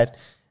acting bad,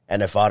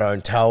 and if I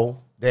don't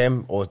tell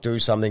them or do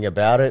something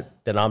about it,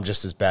 then I'm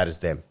just as bad as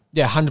them.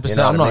 Yeah, 100%. You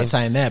know I'm not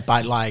saying that,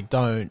 but like,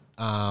 don't.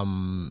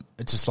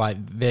 It's just like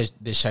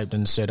they're shaped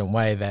in a certain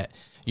way that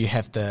you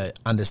have to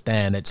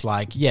understand. It's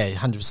like, yeah,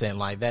 100%.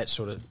 Like, that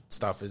sort of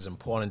stuff is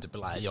important to be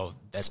like, yo,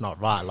 that's not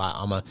right. Like,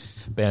 I'm gonna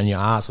be on your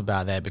ass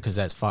about that because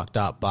that's fucked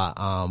up. But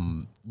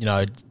you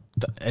know,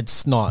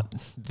 it's not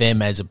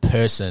them as a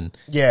person.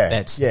 Yeah,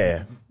 that's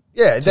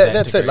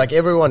that's it. Like,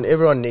 everyone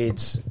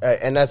needs,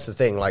 and that's the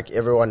thing. Like,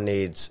 everyone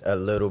needs a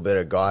little bit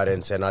of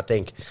guidance, and I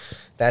think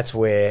that's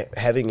where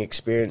having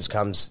experience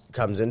comes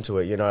into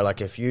it. You know, like,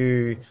 if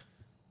you,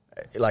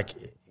 like,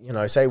 you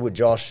know, say with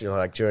Josh, you know,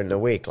 like during the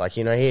week, like,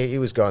 you know, he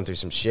was going through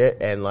some shit,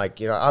 and like,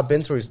 you know, I've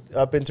been through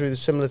the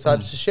similar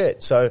types of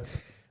shit. So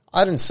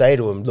I didn't say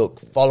to him,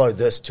 look, follow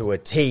this to a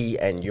T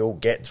and you'll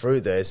get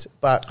through this.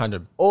 But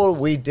 100. All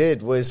we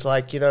did was,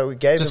 like, you know, we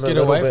gave just him a get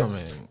little away bit, from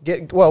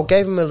it.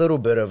 Gave him a little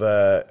bit of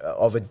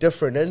a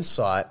different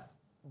insight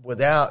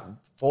without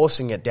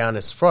forcing it down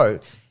his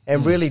throat,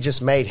 and really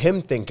just made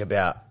him think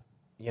about,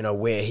 you know,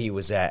 where he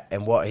was at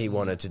and what he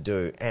wanted to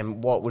do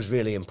and what was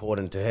really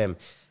important to him.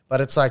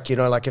 But it's like, you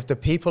know, like, if the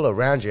people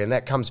around you, and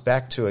that comes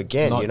back to,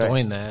 again, not you know,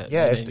 doing that,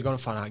 yeah, you're going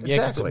to find out. Exactly.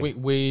 Yeah,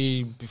 because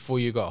we before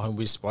you got home,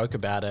 we spoke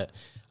about it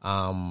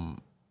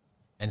and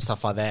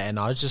stuff like that, and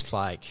I was just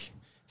like,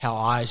 how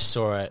I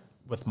saw it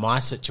with my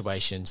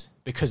situations,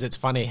 because it's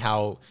funny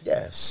how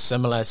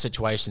similar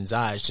situations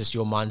are. It's just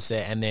your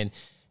mindset. And then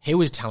he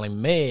was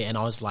telling me, and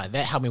I was like,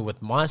 that helped me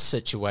with my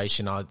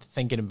situation. I was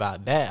thinking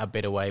about that a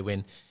better way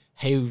when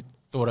he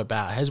thought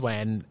about his way,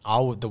 and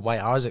the way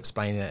I was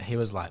explaining it, he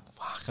was like,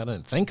 fuck, I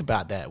didn't think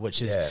about that,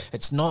 which is,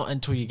 it's not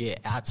until you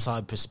get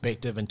outside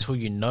perspective, until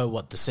you know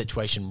what the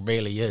situation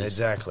really is.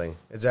 Exactly.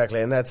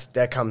 And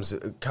that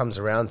comes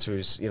around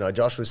to, you know,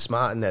 Josh was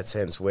smart in that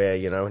sense where,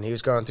 you know, when he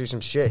was going through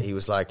some shit, he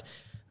was like,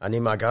 I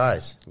need my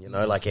guys, you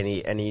know, like, and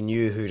he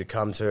knew who to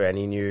come to, and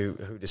he knew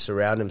who to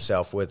surround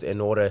himself with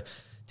in order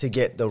to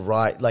get the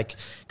right, like,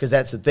 because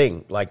that's the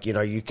thing, like, you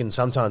know, you can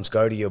sometimes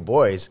go to your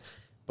boys,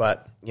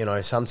 but, you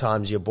know,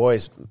 sometimes your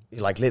boys,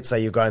 like, let's say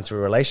you're going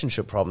through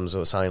relationship problems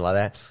or something like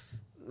that,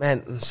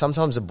 man,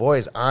 sometimes the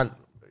boys aren't,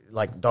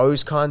 like,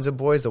 those kinds of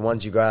boys, the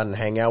ones you go out and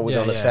hang out with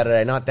on a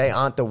Saturday night, they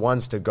aren't the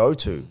ones to go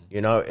to,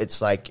 you know,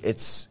 it's like,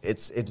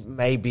 it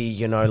may be,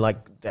 you know, like,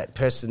 that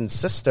person's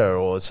sister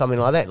or something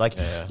like that, like,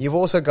 you've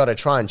also got to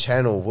try and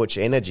channel which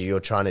energy you're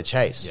trying to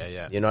chase,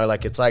 you know,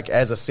 like, it's like,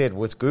 as I said,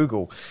 with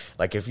Google,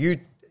 like,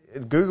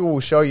 Google will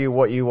show you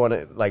what you want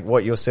to, like,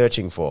 what you're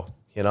searching for.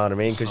 You know what I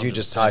mean? Because you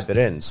just type it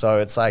in. So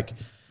it's like,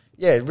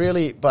 yeah, it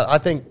really, but I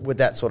think with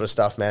that sort of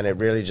stuff, man, it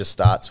really just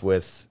starts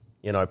with,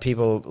 you know,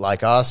 people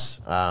like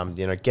us,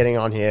 you know, getting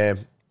on here,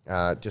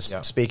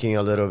 just speaking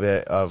a little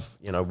bit of,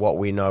 you know, what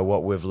we know,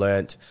 what we've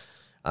learnt.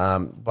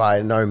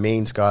 By no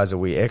means, guys, are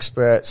we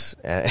experts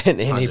in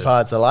any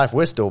parts of life.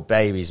 We're still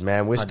babies,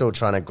 man. We're still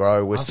trying to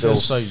grow. I feel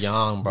so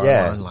young, bro.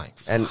 Yeah. I'm like,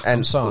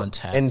 I'm so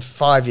untapped. In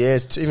 5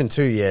 years, even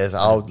 2 years,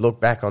 I'll look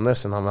back on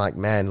this and I'm like,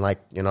 man, like,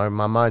 you know,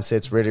 my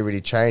mindset's really,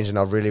 really changed and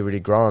I've really, really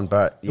grown.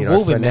 But, you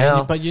know, for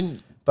now,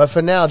 but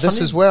for now,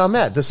 this is where I'm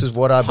at. This is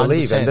what I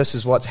believe 100%. And this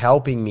is what's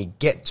helping me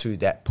get to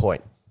that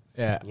point.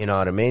 Yeah. You know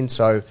what I mean?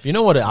 So, you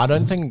know what? I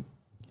don't think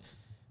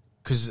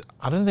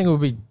it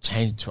would be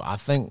changed. I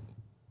think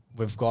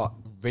we've got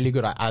really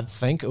good. I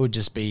think it would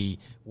just be,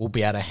 we'll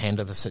be able to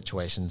handle the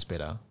situations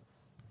better.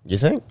 You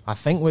think? I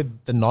think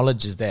with the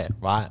knowledge is there,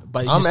 right?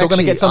 But you're still going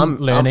to get some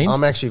learning.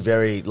 I'm actually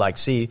very, like,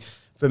 see,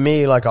 for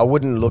me, like, I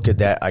wouldn't look at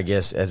that, I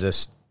guess,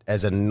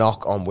 as a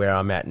knock on where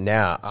I'm at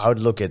now. I would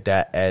look at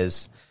that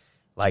as,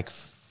 like,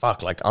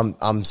 fuck, like,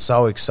 I'm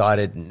so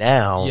excited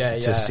now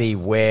to see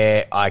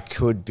where I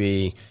could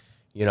be,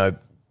 you know,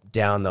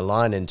 down the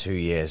line in 2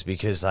 years.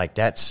 Because, like,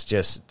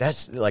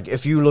 that's like,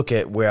 if you look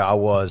at where I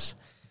was,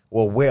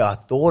 well, where I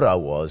thought I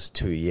was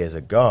 2 years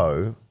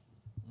ago,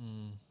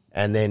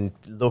 and then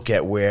look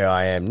at where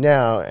I am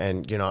now,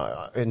 and, you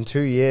know, in 2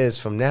 years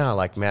from now,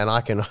 like, man,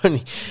 I can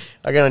only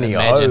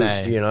imagine,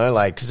 hope, you know,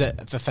 like, because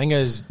the thing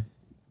is,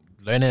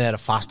 learning at a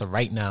faster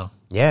rate now.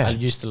 Yeah, I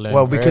used to learn.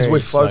 Well, because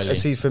we're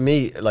focused. See, for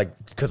me, like,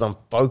 because I'm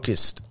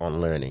focused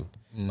on learning.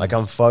 Like,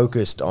 I'm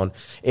focused on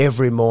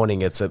every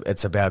morning. It's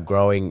about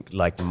growing,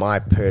 like, my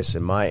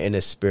person, my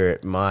inner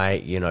spirit, my,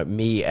 you know,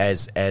 me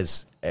as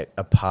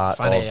a part.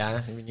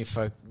 It's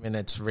funny, when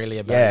it's really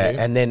about you.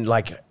 And then,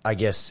 like, I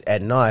guess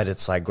at night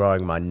it's like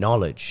growing my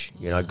knowledge.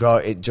 You know,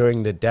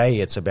 during the day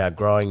it's about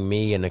growing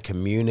me in a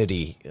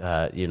community,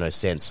 you know,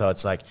 sense. So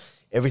it's like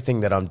everything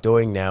that I'm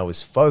doing now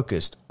is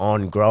focused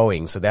on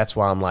growing. So that's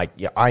why I'm like,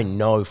 yeah, I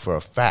know for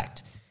a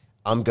fact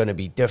I'm going to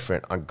be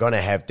different. I'm going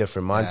to have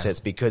different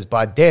mindsets because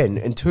by then,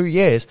 in 2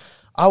 years,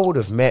 I would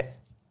have met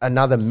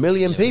another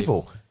million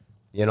people,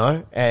 you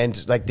know,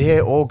 and, like,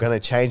 they're all going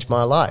to change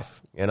my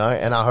life, you know,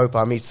 and I hope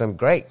I meet some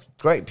great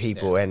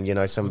people and, you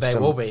know, They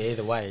will be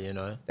either way, you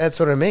know.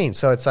 That's what I mean.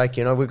 So it's like,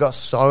 you know, we've got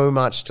so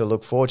much to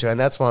look forward to, and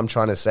that's what I'm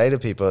trying to say to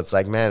people. It's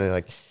like, man,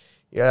 like,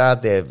 you're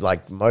out there,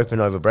 like, moping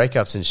over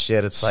breakups and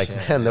shit. It's like,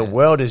 man, the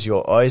world is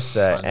your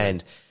oyster,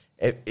 and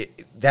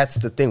that's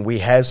the thing. We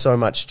have so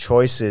much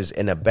choices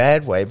in a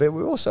bad way, but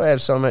we also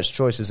have so much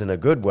choices in a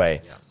good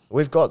way. Yeah.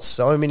 We've got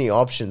so many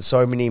options,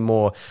 so many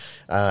more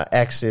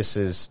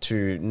accesses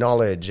to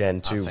knowledge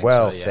and to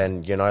wealth,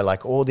 and, you know,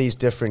 like, all these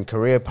different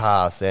career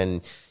paths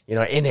and, you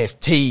know,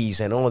 NFTs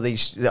and all of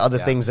these other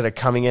things that are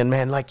coming in,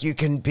 man. Like, you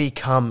can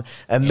become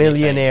a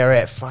millionaire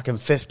at fucking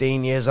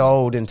 15 years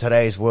old in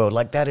today's world.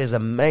 Like, that is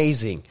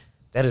amazing.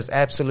 That is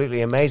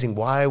absolutely amazing.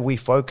 Why are we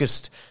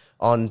focused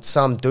on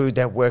some dude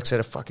that works at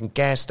a fucking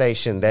gas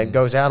station that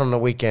goes out on the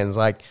weekends?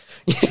 Like,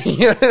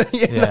 you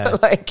know,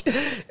 like,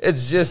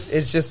 it's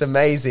just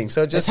amazing.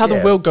 So just, that's how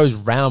the world goes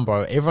round,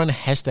 bro. Everyone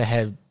has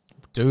to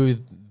do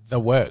the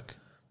work.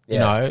 You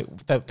know,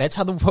 that's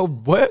how the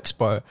world works,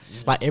 bro.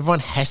 Like, everyone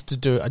has to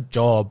do a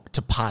job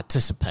to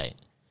participate.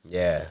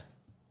 Yeah.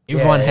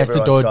 Everyone has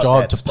to do a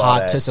job to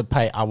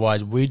participate.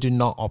 Otherwise, we do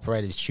not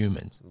operate as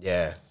humans.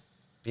 Yeah.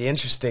 Be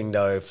interesting,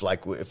 though,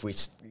 if we,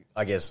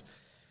 I guess,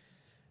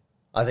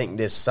 I think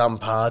there's some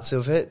parts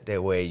of it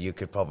there where you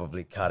could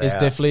probably cut out. There's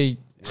definitely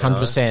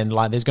 100%.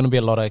 Like, there's going to be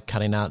a lot of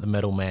cutting out the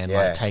middleman,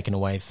 like taking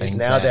away things.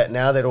 Now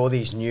that all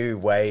these new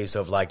ways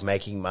of, like,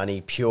 making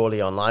money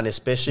purely online,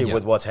 especially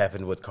with what's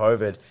happened with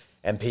COVID,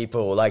 and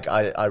people, like,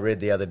 I read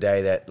the other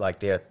day that, like,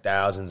 there are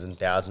thousands and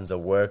thousands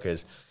of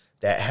workers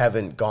that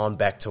haven't gone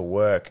back to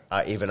work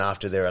even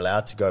after they're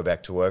allowed to go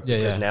back to work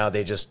because now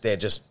they're just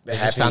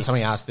found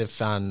something else. They've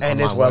found,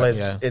 and as well as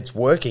it's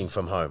working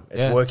from home.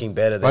 It's working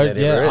better than it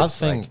ever is. I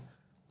think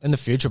in the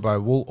future, bro,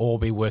 we'll all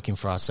be working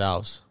for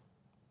ourselves.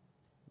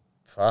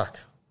 Fuck.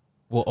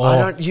 Well, I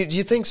don't.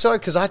 You think so?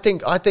 Because I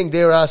think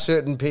there are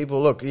certain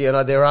people. Look,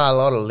 there are a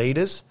lot of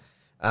leaders,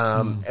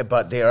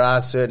 but there are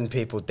certain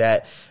people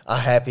that are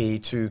happy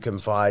to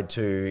confide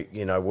to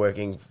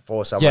working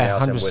for someone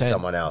else 100%. and with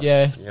someone else.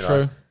 Yeah,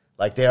 true.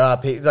 Like there are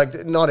people.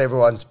 Like not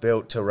everyone's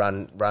built to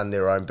run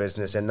their own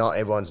business, and not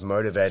everyone's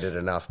motivated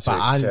enough to.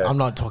 But I'm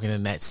not talking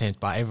in that sense.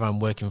 But everyone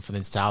working for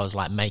themselves,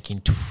 like making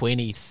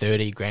 20,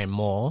 30 grand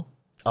more.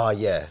 Oh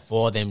yeah,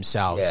 for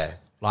themselves. Yeah.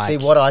 Like,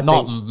 see, what I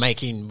not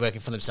think, working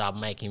for themselves,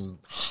 making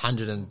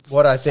hundreds and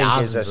what I think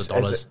thousands of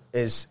dollars.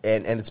 is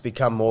and it's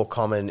become more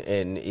common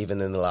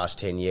even in the last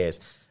 10 years.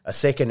 A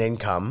second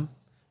income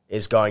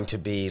is going to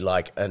be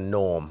like a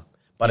norm,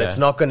 but it's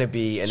not going to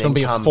be an income. It's going to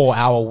be a 4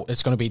 hour.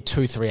 It's going to be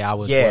 2-3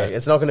 hours. Yeah, work.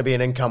 It's not going to be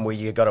an income where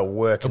you got to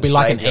work. It'll be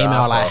like an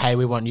email, like, "Hey,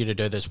 we want you to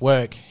do this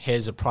work.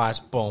 Here's a price.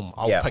 Boom,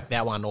 I'll pick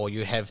that one." Or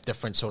you have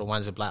different sort of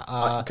ones that like,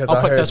 I'll pick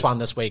this one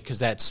this week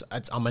because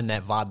I'm in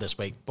that vibe this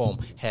week. Boom,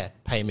 here,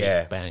 pay me,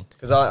 bang.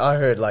 Because I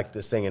heard like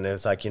this thing, and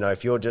it's like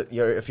if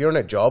you're in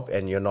a job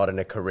and you're not in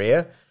a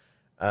career,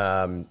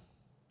 and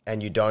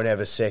you don't have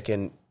a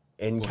second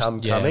income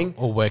coming,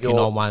 or working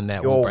on one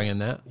that will bring in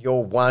that,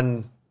 you're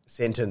one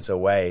sentence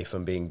away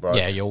from being broke.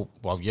 Yeah, you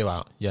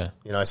are. Yeah.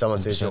 Someone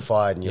says you're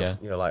fired and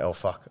you're like, oh,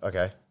 fuck,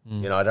 okay.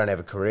 I don't have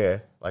a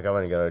career. Like, I've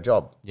only got a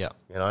job. Yeah.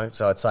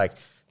 So it's like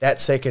that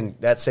second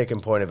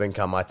point of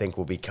income, I think,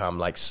 will become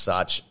like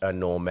such a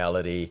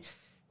normality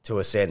to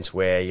a sense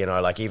where,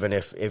 like even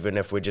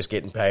if we're just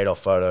getting paid off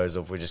photos, or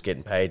if we're just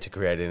getting paid to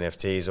create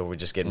NFTs, or we're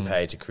just getting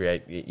paid to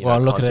create,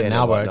 look at it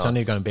now where it's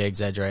only going to be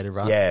exaggerated,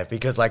 right? Yeah,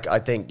 because like I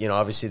think,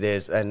 obviously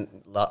there's, and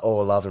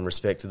all love and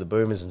respect to the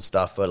boomers and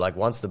stuff, but like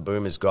once the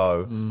boomers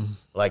go,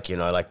 like,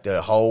 like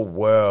the whole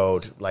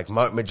world, like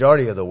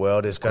majority of the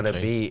world is going to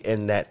be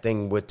in that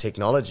thing with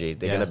technology.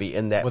 They're going to be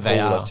in that pool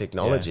of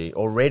technology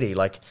already.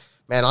 Like,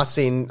 man, I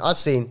seen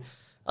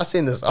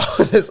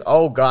this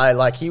old guy,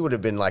 like he would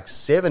have been like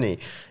 70,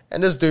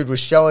 and this dude was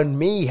showing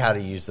me how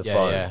to use the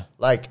phone. Yeah.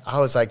 Like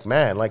I was like,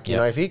 man, like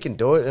if he can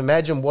do it,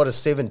 imagine what a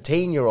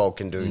 17-year-old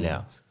can do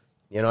now.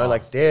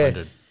 Like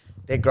they're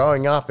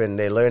growing up and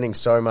they're learning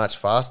so much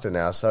faster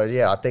now. So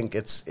yeah, I think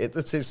it's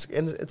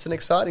an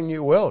exciting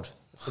new world.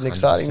 It's an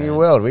exciting new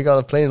world. We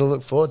got plenty to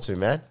look forward to,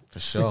 man. For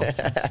sure.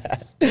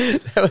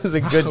 That was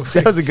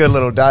a good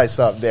little dice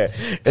up there.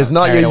 It's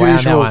not your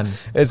usual.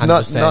 It's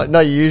not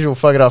your usual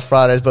fuck it up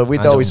Fridays, but we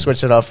thought we'd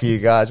switch it up for you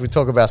guys. We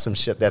talk about some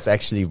shit that's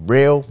actually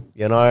real,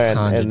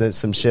 and there's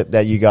some shit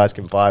that you guys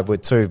can vibe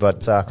with too.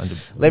 But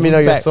let me know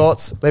your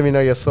thoughts. Let me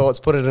know your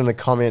thoughts. Put it in the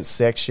comments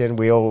section.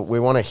 We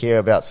want to hear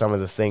about some of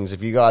the things.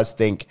 If you guys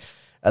think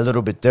a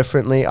little bit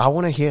differently, I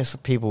want to hear some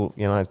people,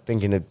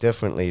 thinking it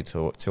differently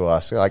to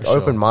us. Like,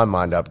 open my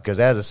mind up, because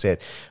as I said,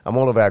 I'm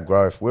all about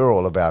growth. We're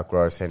all about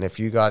growth. And if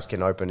you guys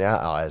can open our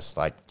eyes,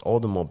 like, all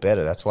the more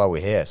better. That's why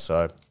we're here.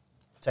 So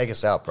take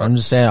us out, bro. I'm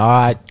just saying, all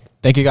right.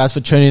 Thank you guys for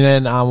tuning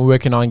in. We're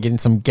working on getting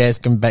some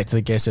guests, coming back to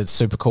the guests. It's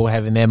super cool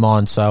having them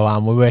on. So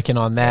we're working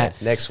on that.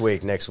 Yeah, next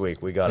week,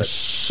 we got it.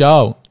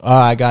 Show. All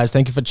right, guys.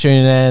 Thank you for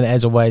tuning in.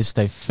 As always,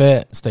 stay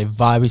fit, stay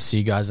vibey. See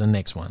you guys in the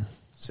next one.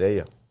 See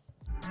ya.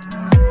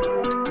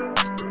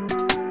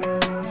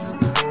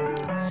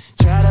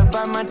 Try to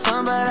bite my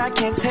tongue, but I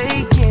can't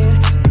take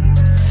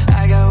it.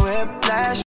 I got whiplash.